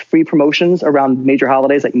and free promotions around major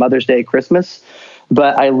holidays like Mother's Day, Christmas.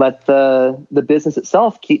 But I let the business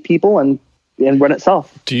itself keep people and run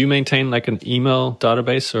itself. Do you maintain like an email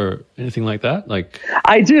database or anything like that? Like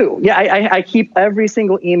I do. Yeah, I keep every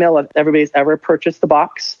single email of everybody's ever purchased the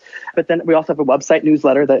box. But then we also have a website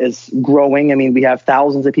newsletter that is growing. I mean, we have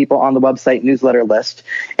thousands of people on the website newsletter list.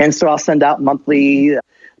 And so I'll send out monthly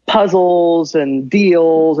puzzles and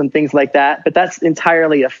deals and things like that. But that's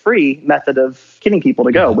entirely a free method of getting people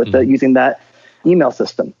to go with using that email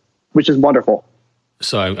system, which is wonderful.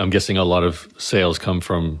 So I'm guessing a lot of sales come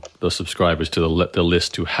from the subscribers to the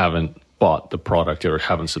list who haven't bought the product or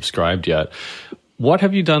haven't subscribed yet. What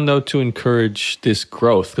have you done, though, to encourage this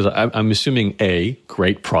growth? Because I'm assuming, A,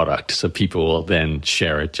 great product, so people will then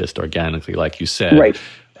share it just organically, like you said. Right.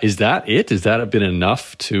 Is that it? Has that been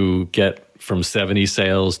enough to get from 70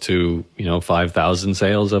 sales to 5,000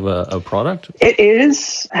 sales of a product? It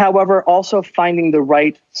is, however, also finding the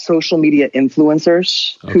right social media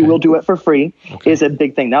influencers who will do it for free is a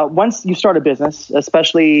big thing. Now, once you start a business,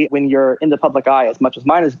 especially when you're in the public eye, as much as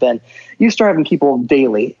mine has been, you start having people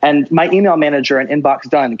daily. And my email manager and Inbox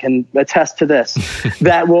Done can attest to this,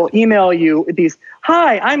 that will email you these,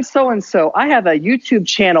 hi, I'm so-and-so. I have a YouTube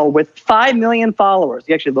channel with 5 million followers.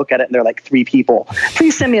 You actually look at it and they're like 3 people.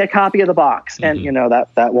 Please send me a copy of the box. And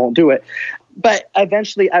that won't do it. But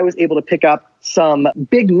eventually I was able to pick up some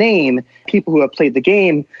big name people who have played the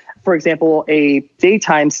game. For example, a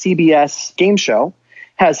daytime CBS game show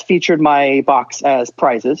has featured my box as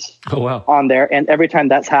prizes on there. And every time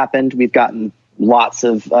that's happened, we've gotten lots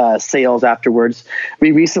of sales afterwards.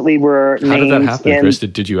 We recently were named. How did that happen, Chris?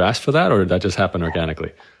 Did you ask for that, or did that just happen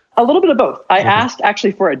organically? A little bit of both. I asked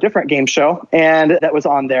actually for a different game show, and that was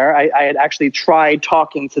on there. I had actually tried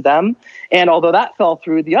talking to them. And although that fell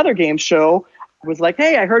through, the other game show was like,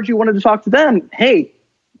 hey, I heard you wanted to talk to them. Hey,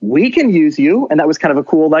 we can use you. And that was kind of a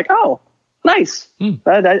cool, like, oh, nice.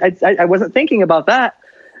 I wasn't thinking about that.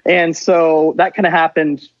 And so that kind of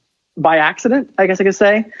happened by accident, I guess I could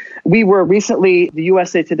say. We were recently the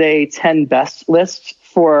USA Today 10 best list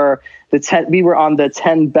for we were on the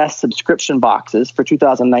 10 best subscription boxes for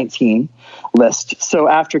 2019 list. So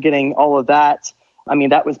after getting all of that, I mean,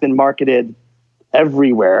 that was been marketed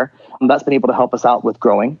everywhere. That's been able to help us out with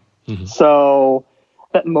growing. So,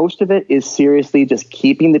 but most of it is seriously just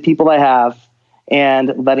keeping the people I have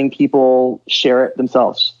and letting people share it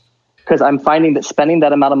themselves. Because I'm finding that spending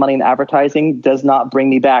that amount of money in advertising does not bring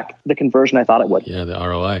me back the conversion I thought it would. Yeah, the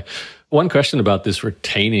ROI. One question about this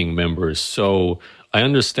retaining members. So I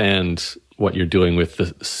understand what you're doing with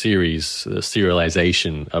the series, the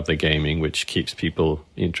serialization of the gaming, which keeps people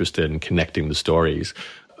interested in connecting the stories.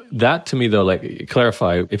 That to me, though, like,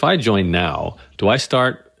 clarify, if I join now, do I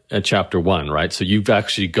start at chapter 1, right? So you've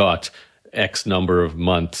actually got X number of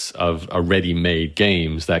months of already made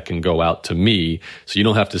games that can go out to me. So you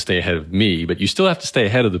don't have to stay ahead of me, but you still have to stay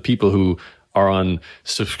ahead of the people who are on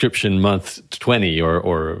subscription month 20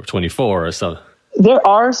 or 24 or so. There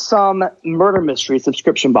are some murder mystery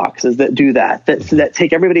subscription boxes that do that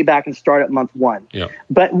take everybody back and start at month 1. Yeah.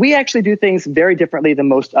 But we actually do things very differently than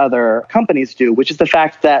most other companies do, which is the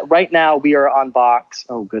fact that right now we are on box,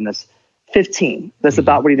 15. That's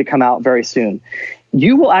about ready to come out very soon.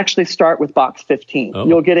 You will actually start with box 15.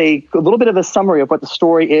 You'll get a little bit of a summary of what the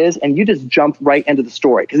story is, and you just jump right into the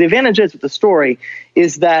story. Because the advantage is with the story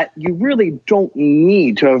is that you really don't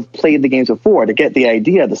need to have played the games before to get the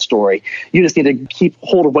idea of the story. You just need to keep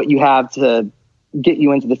hold of what you have to get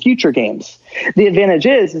you into the future games. The advantage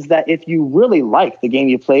is that if you really like the game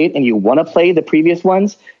you played and you want to play the previous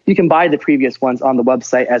ones, you can buy the previous ones on the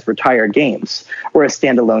website as retired games or as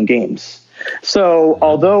standalone games. So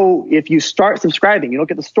although if you start subscribing, you don't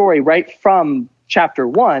get the story right from chapter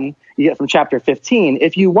 1, you get from chapter 15.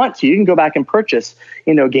 If you want to, you can go back and purchase,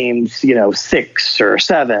 games, 6 or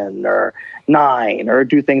 7 or 9 or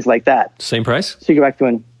do things like that. Same price? So you go back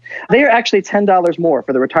to they are actually $10 more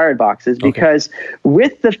for the retired boxes because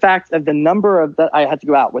with the fact of the number of that I had to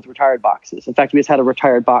go out with retired boxes. In fact, we just had a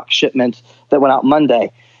retired box shipment that went out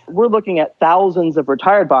Monday. we're looking at thousands of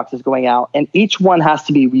retired boxes going out, and each one has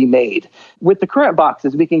to be remade. With the current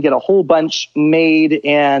boxes, we can get a whole bunch made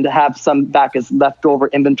and have some back as leftover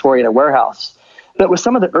inventory in a warehouse. But with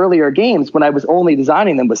some of the earlier games, when I was only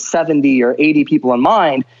designing them with 70 or 80 people in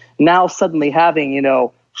mind, now suddenly having,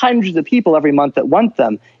 hundreds of people every month that want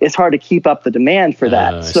them, it's hard to keep up the demand for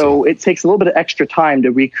that. So it takes a little bit of extra time to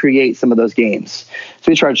recreate some of those games.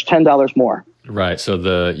 So we charge $10 more. Right.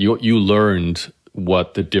 So you learned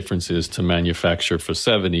what the difference is to manufacture for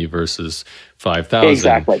 70 versus 5,000.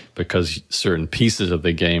 Exactly. Because certain pieces of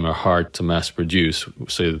the game are hard to mass produce.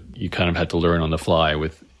 So you kind of had to learn on the fly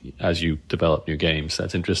as you develop new games.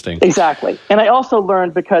 That's interesting. Exactly. And I also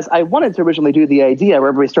learned, because I wanted to originally do the idea where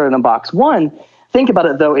everybody started on box one. Think about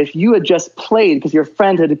it, though. If you had just played because your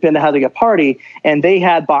friend had been having a party and they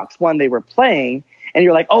had box one they were playing, and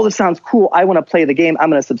you're like, oh, this sounds cool, I want to play the game, I'm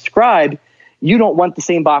going to subscribe. You don't want the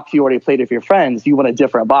same box you already played with your friends. You want a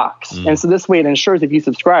different box. And so this way it ensures if you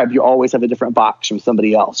subscribe, you always have a different box from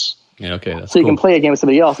somebody else. Yeah, okay, that's so you can play a game with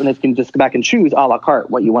somebody else, and then you can just go back and choose a la carte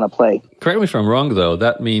what you want to play. Correct me if I'm wrong, though.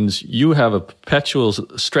 That means you have a perpetual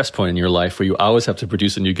stress point in your life where you always have to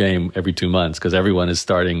produce a new game every 2 months because everyone is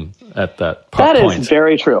starting at that point. That is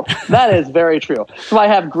very true. That is very true. So I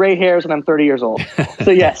have gray hairs when I'm 30 years old. So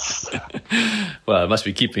yes. Well, it must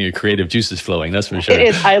be keeping your creative juices flowing, that's for sure. It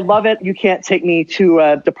is. I love it. You can't take me to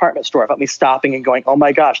a department store without me stopping and going, oh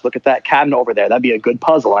my gosh, look at that cabinet over there. That'd be a good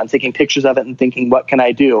puzzle. I'm taking pictures of it and thinking, what can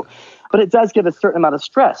I do? But it does give a certain amount of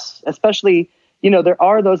stress, especially, there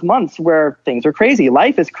are those months where things are crazy.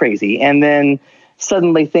 Life is crazy. And then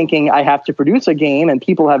suddenly thinking I have to produce a game and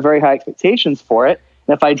people have very high expectations for it.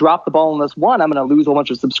 And if I drop the ball on this one, I'm going to lose a whole bunch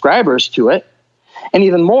of subscribers to it. And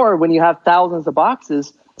even more, when you have thousands of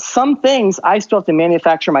boxes, some things I still have to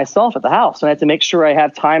manufacture myself at the house. And I have to make sure I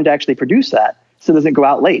have time to actually produce that so it doesn't go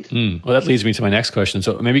out late. Well, that leads me to my next question.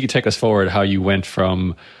 So maybe you could take us forward how you went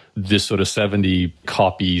from this sort of 70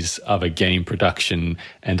 copies of a game production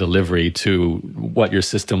and delivery to what your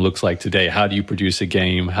system looks like today. How do you produce a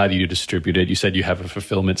game? How do you distribute it? You said you have a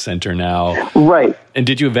fulfillment center now. Right. And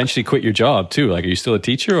did you eventually quit your job too? Like, are you still a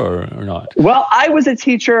teacher or not? Well, I was a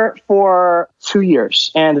teacher for 2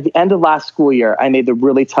 years. And at the end of last school year, I made the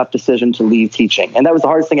really tough decision to leave teaching. And that was the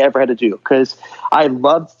hardest thing I ever had to do because I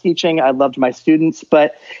loved teaching. I loved my students,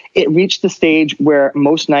 but it reached the stage where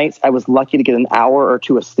most nights I was lucky to get an hour or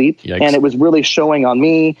two of sleep. Yikes. And it was really showing on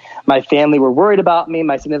me. My family were worried about me.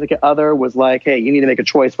 My significant other was like, hey, you need to make a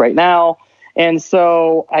choice right now. And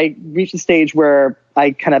so I reached a stage where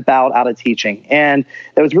I kind of bowed out of teaching. And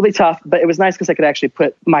it was really tough, but it was nice because I could actually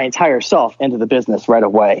put my entire self into the business right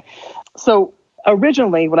away. So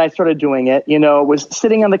originally when I started doing it, was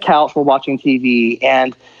sitting on the couch while watching TV,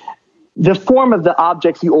 and the form of the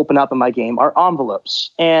objects you open up in my game are envelopes.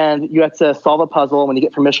 And you have to solve a puzzle. When you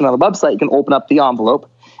get permission on the website, you can open up the envelope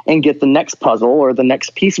and get the next puzzle or the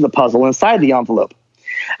next piece of the puzzle inside the envelope.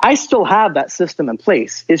 I still have that system in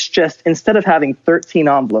place. It's just instead of having 13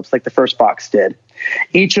 envelopes like the first box did,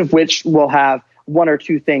 each of which will have one or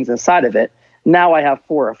two things inside of it, now I have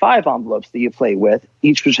 4 or 5 envelopes that you play with,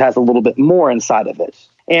 each which has a little bit more inside of it.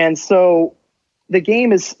 And so the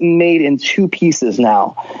game is made in 2 pieces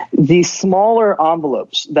now. The smaller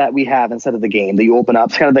envelopes that we have inside of the game that you open up,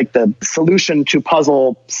 it's kind of like the solution to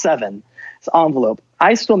puzzle 7 envelope.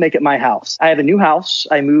 I still make it my house. I have a new house.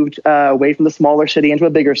 I moved away from the smaller city into a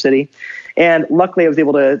bigger city. And luckily I was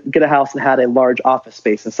able to get a house that had a large office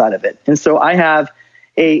space inside of it. And so I have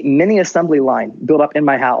a mini assembly line built up in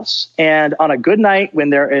my house. And on a good night when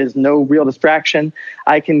there is no real distraction,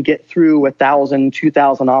 I can get through 1,000,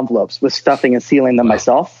 2,000 envelopes with stuffing and sealing them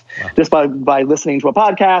myself, just by listening to a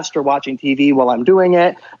podcast or watching TV while I'm doing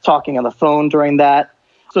it, talking on the phone during that.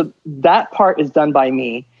 So that part is done by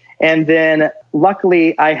me. And then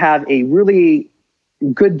luckily I have a really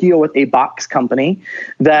good deal with a box company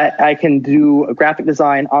that I can do a graphic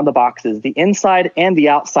design on the boxes, the inside and the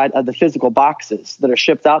outside of the physical boxes that are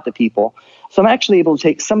shipped out to people. So I'm actually able to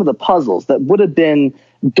take some of the puzzles that would have been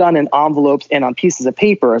done in envelopes and on pieces of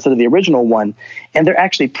paper instead of the original one, and they're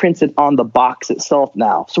actually printed on the box itself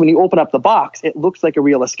now. So when you open up the box, it looks like a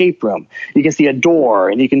real escape room. You can see a door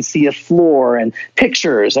and you can see a floor and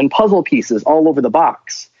pictures and puzzle pieces all over the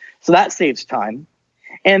box. So that saves time.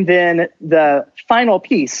 And then the final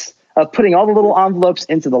piece of putting all the little envelopes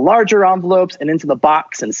into the larger envelopes and into the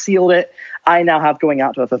box and sealed it, I now have going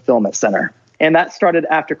out to a fulfillment center. And that started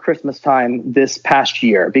after Christmas time this past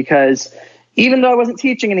year, because even though I wasn't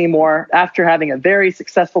teaching anymore, after having a very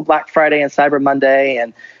successful Black Friday and Cyber Monday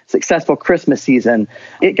and successful Christmas season,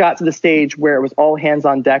 it got to the stage where it was all hands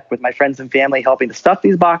on deck with my friends and family helping to stuff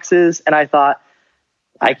these boxes. And I thought,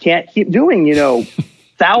 I can't keep doing,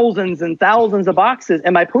 thousands and thousands of boxes.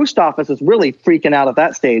 And my post office was really freaking out at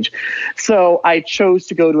that stage. So I chose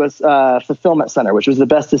to go to a fulfillment center, which was the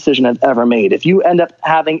best decision I've ever made. If you end up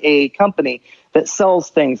having a company that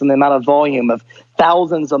sells things in the amount of volume of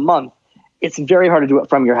thousands a month, it's very hard to do it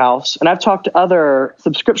from your house. And I've talked to other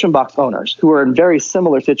subscription box owners who are in very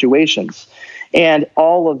similar situations, and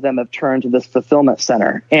all of them have turned to this fulfillment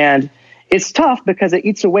center. And it's tough because it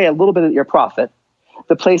eats away a little bit of your profit.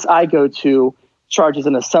 The place I go to charges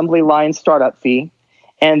an assembly line startup fee,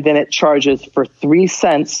 and then it charges for 3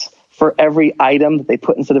 cents for every item that they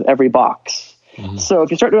put instead of every box. Mm-hmm. So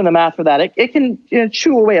if you start doing the math for that, it can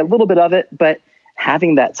chew away a little bit of it, but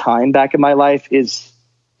having that time back in my life is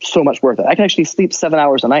so much worth it. I can actually sleep 7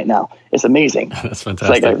 hours a night now. It's amazing. That's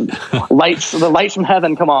fantastic. It's like the lights from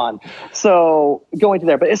heaven come on. So going to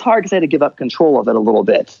there, but it's hard because I had to give up control of it a little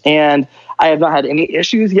bit. And I have not had any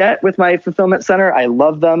issues yet with my fulfillment center. I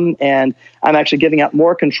love them. And I'm actually giving up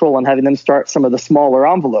more control and having them start some of the smaller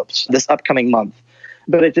envelopes this upcoming month.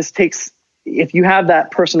 But it just takes, if you have that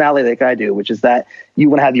personality like I do, which is that you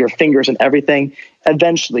want to have your fingers in everything,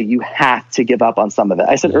 eventually you have to give up on some of it.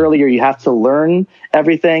 I said earlier, you have to learn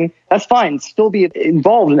everything. That's fine. Still be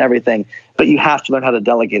involved in everything, but you have to learn how to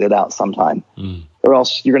delegate it out sometime, or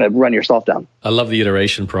else you're going to run yourself down. I love the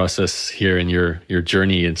iteration process here in your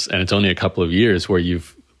journey. And it's only a couple of years where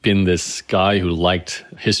you've been this guy who liked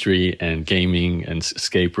history and gaming and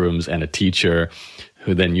escape rooms and a teacher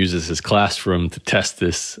who then uses his classroom to test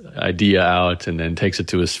this idea out and then takes it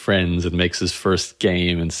to his friends and makes his first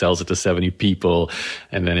game and sells it to 70 people.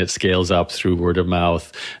 And then it scales up through word of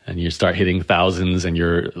mouth and you start hitting thousands and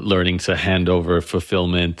you're learning to hand over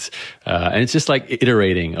fulfillment. And it's just like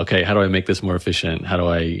iterating. Okay, how do I make this more efficient? How do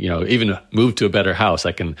I, even move to a better house?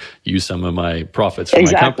 I can use some of my profits from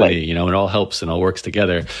my company, and it all helps and all works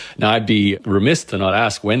together. Now, I'd be remiss to not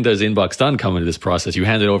ask, when does Inbox Done come into this process? You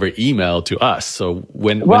hand it over email to us. So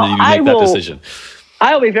when did you make that decision?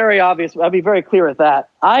 I'll be very obvious. I'll be very clear with that.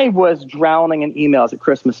 I was drowning in emails at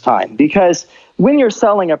Christmas time because when you're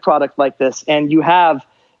selling a product like this and you have,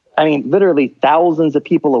 literally thousands of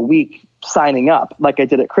people a week signing up, like I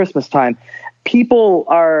did at Christmas time, people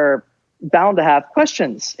are bound to have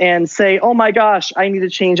questions and say, oh my gosh, I need to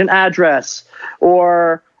change an address.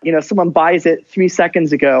 Or, someone buys it 3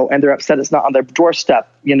 seconds ago and they're upset it's not on their doorstep,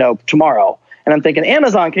 tomorrow. And I'm thinking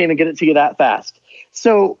Amazon can't even get it to you that fast.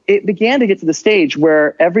 So it began to get to the stage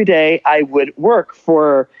where every day I would work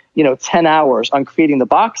for, 10 hours on creating the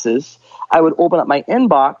boxes. I would open up my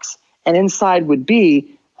inbox and inside would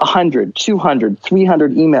be 100, 200,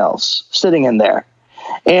 300 emails sitting in there.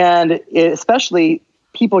 And especially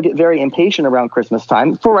people get very impatient around Christmas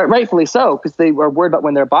time, rightfully so, because they are worried about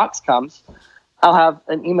when their box comes. I'll have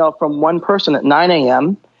an email from one person at 9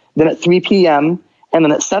 a.m., then at 3 p.m., and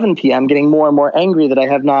then at 7 p.m. getting more and more angry that I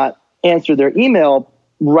have not answered their email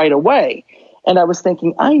right away. And I was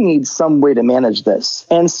thinking, I need some way to manage this.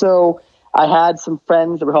 And so I had some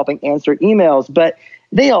friends that were helping answer emails, but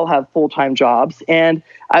they all have full-time jobs. And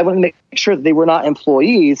I wanted to make sure that they were not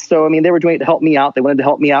employees. So, they were doing it to help me out. They wanted to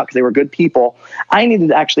help me out because they were good people. I needed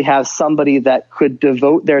to actually have somebody that could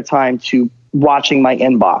devote their time to watching my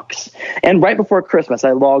inbox. And right before Christmas,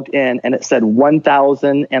 I logged in and it said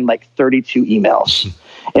 1,032 emails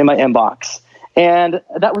in my inbox. And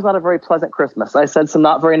that was not a very pleasant Christmas. I said some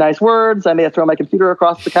not very nice words. I may have thrown my computer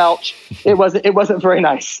across the couch. It wasn't very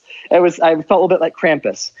nice. I felt a little bit like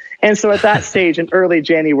Krampus. And so at that stage in early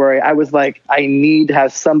January, I was like, I need to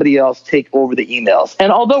have somebody else take over the emails.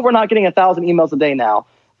 And although we're not getting 1,000 emails a day now,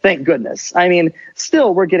 thank goodness.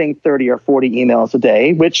 Still we're getting 30 or 40 emails a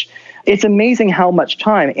day, which it's amazing how much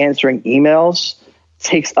time answering emails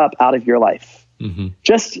takes up out of your life. Mm-hmm.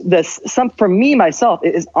 Just for me, myself,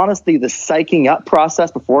 it is honestly the psyching up process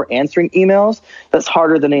before answering emails that's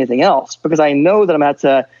harder than anything else, because I know that I'm going to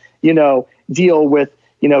have to, deal with,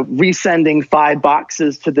 resending 5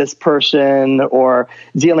 boxes to this person, or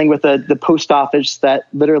dealing with the post office that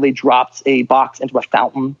literally dropped a box into a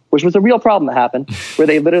fountain, which was a real problem that happened, where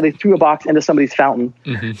they literally threw a box into somebody's fountain.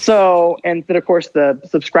 Mm-hmm. So, and then of course the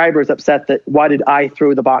subscriber is upset that why did I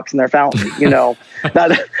throw the box in their fountain,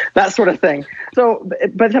 that sort of thing. So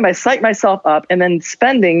by the time I psych myself up and then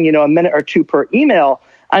spending, a minute or two per email,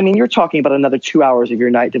 you're talking about another 2 hours of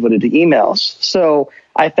your night devoted to emails. So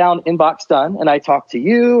I found Inbox Done, and I talked to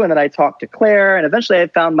you, and then I talked to Claire, and eventually I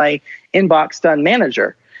found my Inbox Done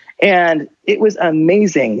manager. And it was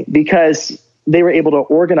amazing because they were able to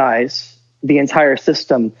organize the entire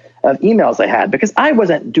system of emails I had, because I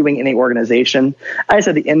wasn't doing any organization. I just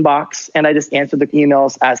had the inbox, and I just answered the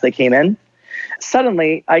emails as they came in.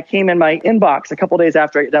 Suddenly, I came in my inbox a couple of days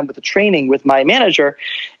after I got done with the training with my manager,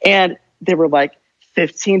 and there were like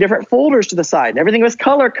 15 different folders to the side, and everything was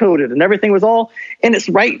color coded, and everything was all in its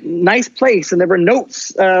right, nice place. And there were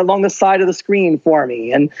notes along the side of the screen for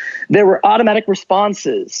me, and there were automatic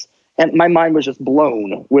responses. And my mind was just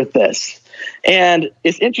blown with this. And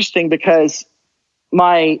it's interesting because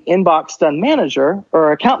my Inbox Done manager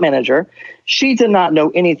or account manager, she did not know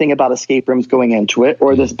anything about escape rooms going into it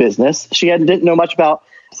or this business. She didn't know much about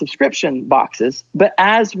subscription boxes. But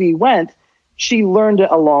as we went, she learned it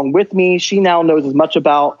along with me. She now knows as much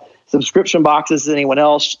about subscription boxes as anyone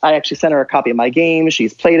else. I actually sent her a copy of my game.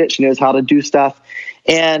 She's played it. She knows how to do stuff.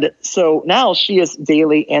 And so now she is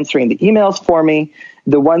daily answering the emails for me.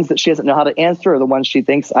 The ones that she doesn't know how to answer are the ones she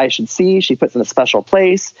thinks I should see. She puts in a special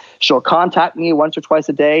place. She'll contact me once or twice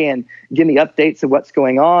a day and give me updates of what's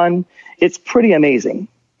going on. It's pretty amazing.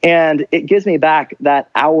 And it gives me back that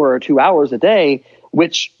hour or 2 hours a day,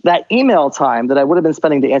 which that email time that I would have been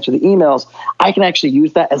spending to answer the emails, I can actually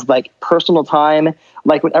use that as like personal time.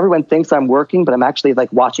 Like when everyone thinks I'm working, but I'm actually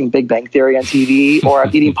like watching Big Bang Theory on TV or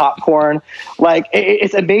I'm eating popcorn. Like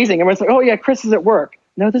it's amazing. Everyone's like, oh yeah, Chris is at work.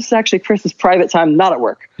 No, this is actually Chris's private time, not at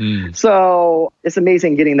work. So it's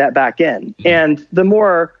amazing getting that back in. And the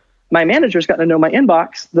more my manager's gotten to know my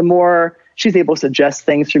inbox, the more she's able to suggest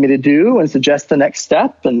things for me to do and suggest the next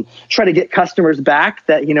step and try to get customers back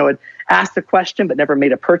that, had asked a question but never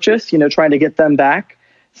made a purchase, trying to get them back.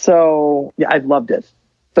 So yeah, I've loved it.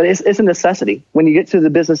 But it's a necessity. When you get to the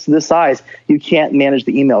business of this size, you can't manage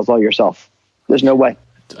the emails all yourself. There's no way.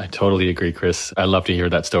 I totally agree, Chris. I love to hear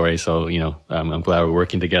that story. So, I'm glad we're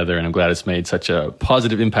working together, and I'm glad it's made such a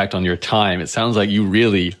positive impact on your time. It sounds like you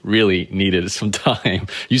really, really needed some time.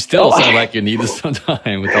 You still sound like you needed some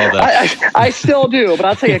time with all that. I still do, but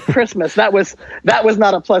I'll tell you, Christmas, that was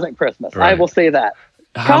not a pleasant Christmas. Right. I will say that.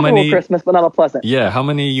 Probably Christmas, but not a pleasant. Yeah. How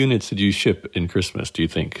many units did you ship in Christmas, do you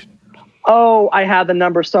think? Oh, I have the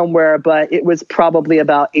number somewhere, but it was probably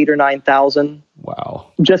about 8,000 or 9,000.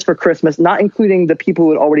 Wow. Just for Christmas, not including the people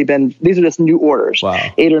who had already been, these are just new orders. Wow.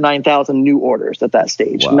 8,000 or 9,000 new orders at that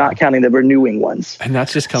stage, not counting the renewing ones. And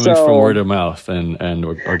that's just coming from word of mouth and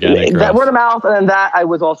organic growth. That word of mouth, and that I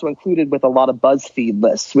was also included with a lot of BuzzFeed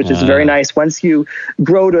lists, which is very nice. Once you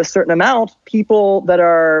grow to a certain amount, people that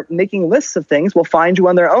are making lists of things will find you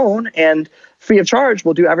on their own and free of charge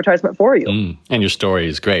will do advertisement for you. And your story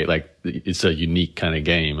is great. Like it's a unique kind of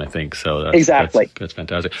game, I think. So that's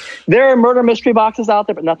fantastic. There are murder mystery boxes out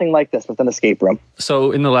there, but nothing like this with an escape room.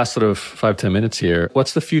 So in the last sort of 5-10 minutes here,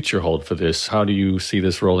 what's the future hold for this? How do you see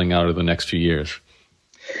this rolling out over the next few years?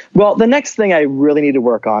 Well, the next thing I really need to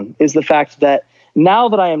work on is the fact that now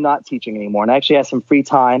that I am not teaching anymore and I actually have some free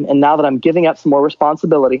time, and now that I'm giving up some more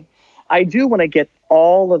responsibility, I do want to get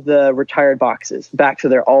all of the retired boxes back so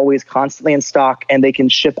they're always constantly in stock and they can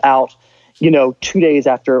ship out, 2 days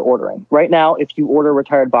after ordering. Right now, if you order a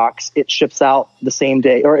retired box, it ships out the same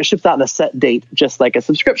day, or it ships out in a set date, just like a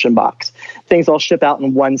subscription box. Things all ship out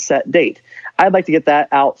in one set date. I'd like to get that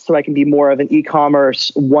out so I can be more of an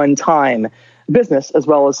e-commerce one-time business as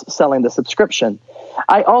well as selling the subscription.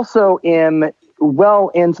 I also am well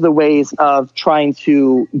into the ways of trying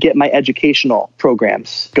to get my educational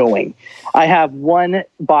programs going. I have one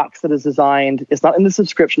box that is designed, it's not in the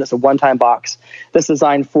subscription, it's a one-time box that's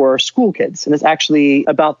designed for school kids. And it's actually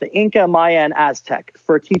about the Inca, Maya, and Aztec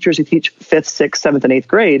for teachers who teach 5th, 6th, 7th, and 8th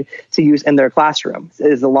grade to use in their classroom.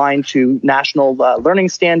 It is aligned to national learning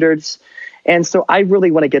standards. And so I really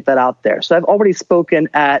want to get that out there. So I've already spoken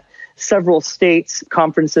at several states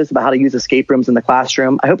conferences about how to use escape rooms in the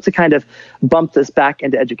classroom. I hope to kind of bump this back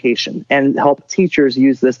into education and help teachers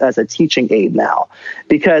use this as a teaching aid now,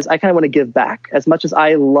 because I kind of want to give back. As much as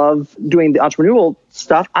I love doing the entrepreneurial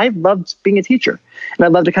stuff, I've loved being a teacher, and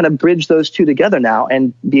I'd love to kind of bridge those two together now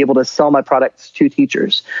and be able to sell my products to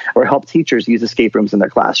teachers or help teachers use escape rooms in their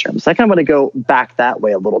classrooms. So I kind of want to go back that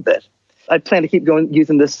way a little bit. I plan to keep going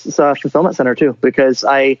using this fulfillment center too, because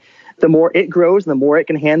the more it grows, the more it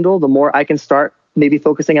can handle, the more I can start maybe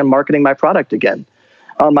focusing on marketing my product again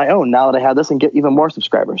on my own now that I have this and get even more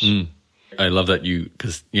subscribers. I love that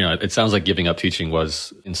because it sounds like giving up teaching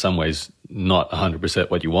was in some ways not 100%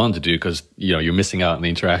 what you wanted to do, because you're missing out on the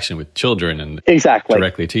interaction with children and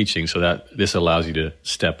directly teaching. So that this allows you to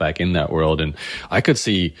step back in that world. And I could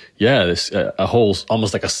see, this a whole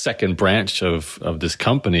almost like a second branch of this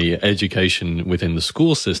company, education within the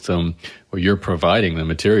school system, where you're providing the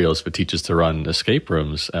materials for teachers to run escape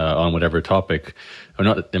rooms on whatever topic, or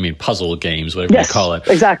not. I mean, puzzle games, whatever you call it,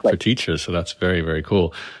 for teachers. So that's very, very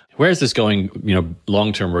cool. Where is this going,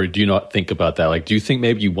 long term, or do you not think about that? Like, do you think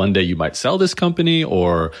maybe one day you might sell this company,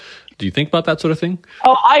 or Do you think about that sort of thing?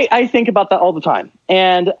 Oh, I think about that all the time.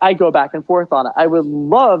 And I go back and forth on it. I would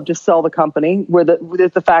love to sell the company with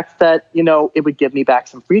the fact that, it would give me back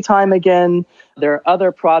some free time again. There are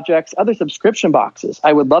other projects, other subscription boxes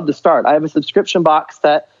I would love to start. I have a subscription box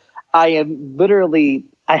that I have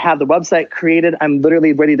the website created. I'm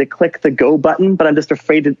literally ready to click the go button, but I'm just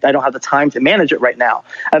afraid that I don't have the time to manage it right now.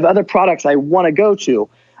 I have other products I want to go to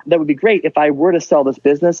that would be great if I were to sell this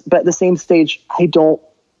business. But at the same stage, I don't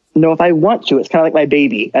know if I want to. It's kind of like my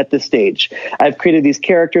baby at this stage. I've created these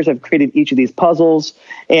characters. I've created each of these puzzles.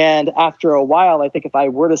 And after a while, I think if I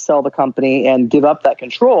were to sell the company and give up that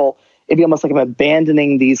control, it'd be almost like I'm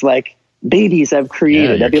abandoning these babies I've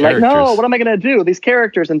created. I'd be like, no, what am I going to do? These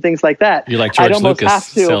characters and things like that. You're like George Lucas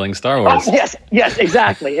selling Star Wars. Oh, yes,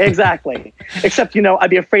 exactly. Except, I'd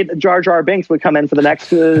be afraid that Jar Jar Binks would come in for the next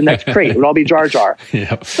crate. It would all be Jar Jar.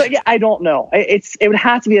 Yep. So yeah, I don't know. It would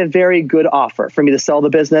have to be a very good offer for me to sell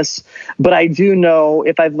the business. But I do know,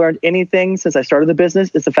 if I've learned anything since I started the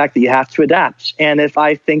business, it's the fact that you have to adapt. And if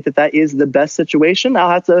I think that is the best situation,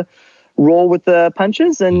 I'll have to roll with the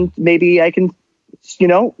punches, and maybe I can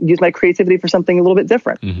use my creativity for something a little bit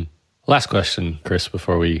different. Mm-hmm. Last question, Chris,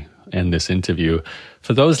 before we end this interview.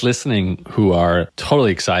 For those listening who are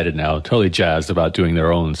totally excited now, totally jazzed about doing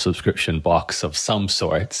their own subscription box of some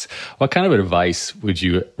sorts, what kind of advice would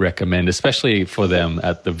you recommend, especially for them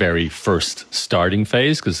at the very first starting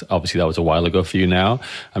phase? Because obviously that was a while ago for you now.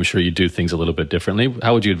 I'm sure you do things a little bit differently.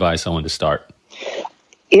 How would you advise someone to start?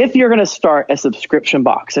 If you're going to start a subscription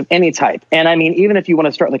box of any type, and I mean, even if you want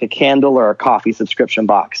to start like a candle or a coffee subscription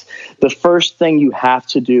box, the first thing you have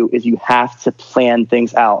to do is you have to plan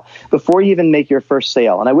things out before you even make your first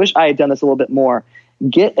sale. And I wish I had done this a little bit more.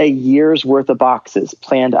 Get a year's worth of boxes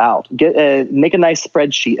planned out. Make a nice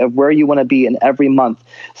spreadsheet of where you want to be in every month,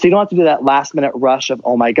 so you don't have to do that last minute rush of,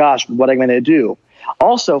 oh my gosh, what am I going to do?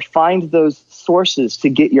 Also, find those sources to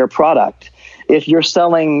get your product. If you're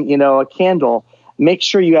selling, a candle, make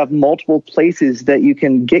sure you have multiple places that you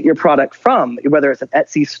can get your product from, whether it's an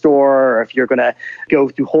Etsy store or if you're going to go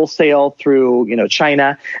through wholesale through,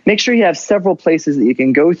 China. Make sure you have several places that you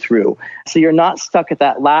can go through, so you're not stuck at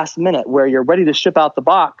that last minute where you're ready to ship out the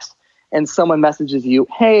box and someone messages you,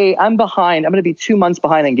 hey, I'm behind. I'm going to be 2 months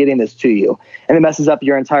behind in getting this to you. And it messes up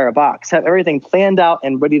your entire box. Have everything planned out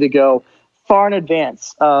and ready to go far in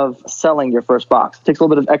advance of selling your first box. It takes a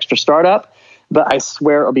little bit of extra startup, but I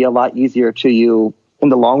swear it'll be a lot easier to you in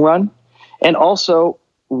the long run. And also,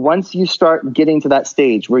 once you start getting to that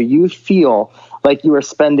stage where you feel like you are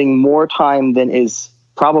spending more time than is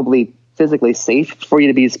probably physically safe for you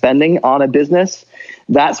to be spending on a business,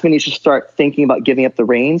 that's when you should start thinking about giving up the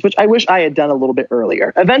reins, which I wish I had done a little bit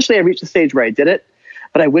earlier. Eventually, I reached the stage where I did it,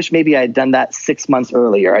 but I wish maybe I had done that 6 months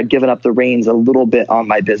earlier. I'd given up the reins a little bit on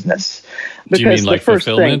my business. Because do you mean like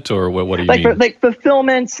fulfillment, or what do you mean? Like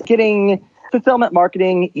fulfillment, getting fulfillment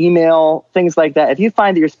marketing, email, things like that. If you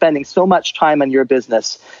find that you're spending so much time on your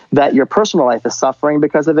business that your personal life is suffering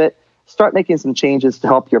because of it, start making some changes to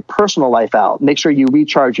help your personal life out. Make sure you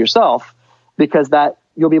recharge yourself, because that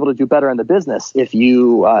you'll be able to do better in the business if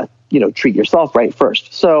you treat yourself right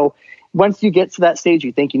first. So once you get to that stage,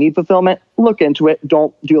 you think you need fulfillment, look into it.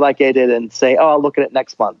 Don't do like I did and say, oh, I'll look at it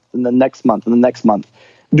next month and the next month and the next month.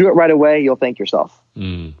 Do it right away. You'll thank yourself.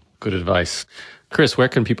 Good advice. Chris, where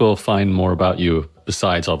can people find more about you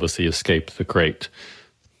besides obviously Escape the Crate?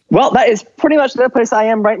 Well, that is pretty much the place I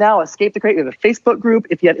am right now, Escape the Crate. We have a Facebook group.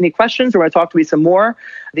 If you have any questions or want to talk to me some more,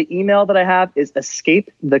 the email that I have is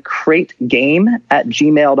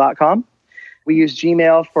escapethecrategame@gmail.com. We use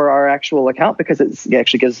Gmail for our actual account because it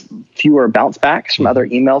actually gives fewer bounce backs from other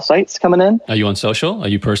email sites coming in. Are you on social? Are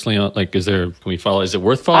you personally on, can we follow? Is it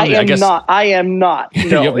worth following? I am not. No.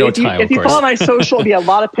 You have no time, if you follow my social, it'll be a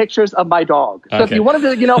lot of pictures of my dog. So if you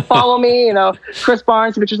wanted to, follow me, Chris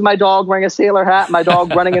Barnes, pictures of my dog wearing a sailor hat, my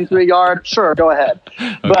dog running in through a yard, sure, go ahead.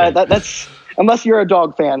 Okay. But that's, unless you're a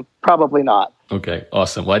dog fan, probably not. Okay,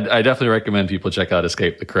 awesome. Well, I definitely recommend people check out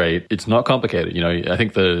Escape the Crate. It's not complicated. I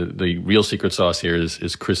think the real secret sauce here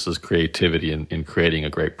is Chris's creativity in creating a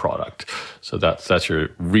great product. So that's your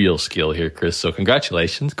real skill here, Chris. So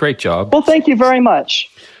congratulations. Great job. Well, thank you very much.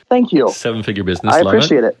 Thank you. 7-figure business. I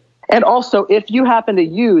appreciate it. And also, if you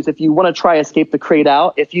want to try Escape the Crate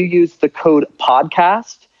out, if you use the code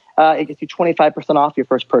podcast, it gets you 25% off your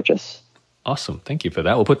first purchase. Awesome. Thank you for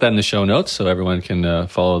that. We'll put that in the show notes so everyone can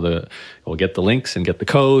we'll get the links and get the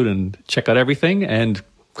code and check out everything. And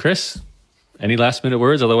Chris, any last minute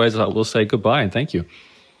words? Otherwise, we'll say goodbye and thank you.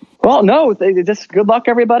 Well, no, just good luck,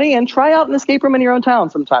 everybody. And try out an escape room in your own town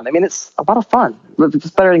sometime. I mean, it's a lot of fun. It's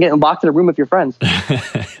better than getting locked in a room with your friends.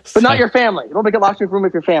 But not your family. You don't get locked in a room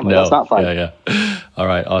with your family. No. That's not fun. Yeah. All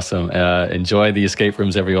right, awesome. Enjoy the escape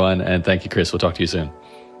rooms, everyone. And thank you, Chris. We'll talk to you soon.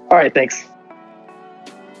 All right, thanks.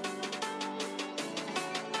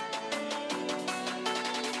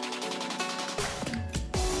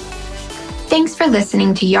 Thanks for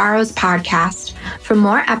listening to Yarrow's podcast. For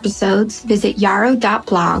more episodes, visit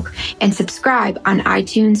yarrow.blog and subscribe on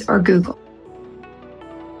iTunes or Google.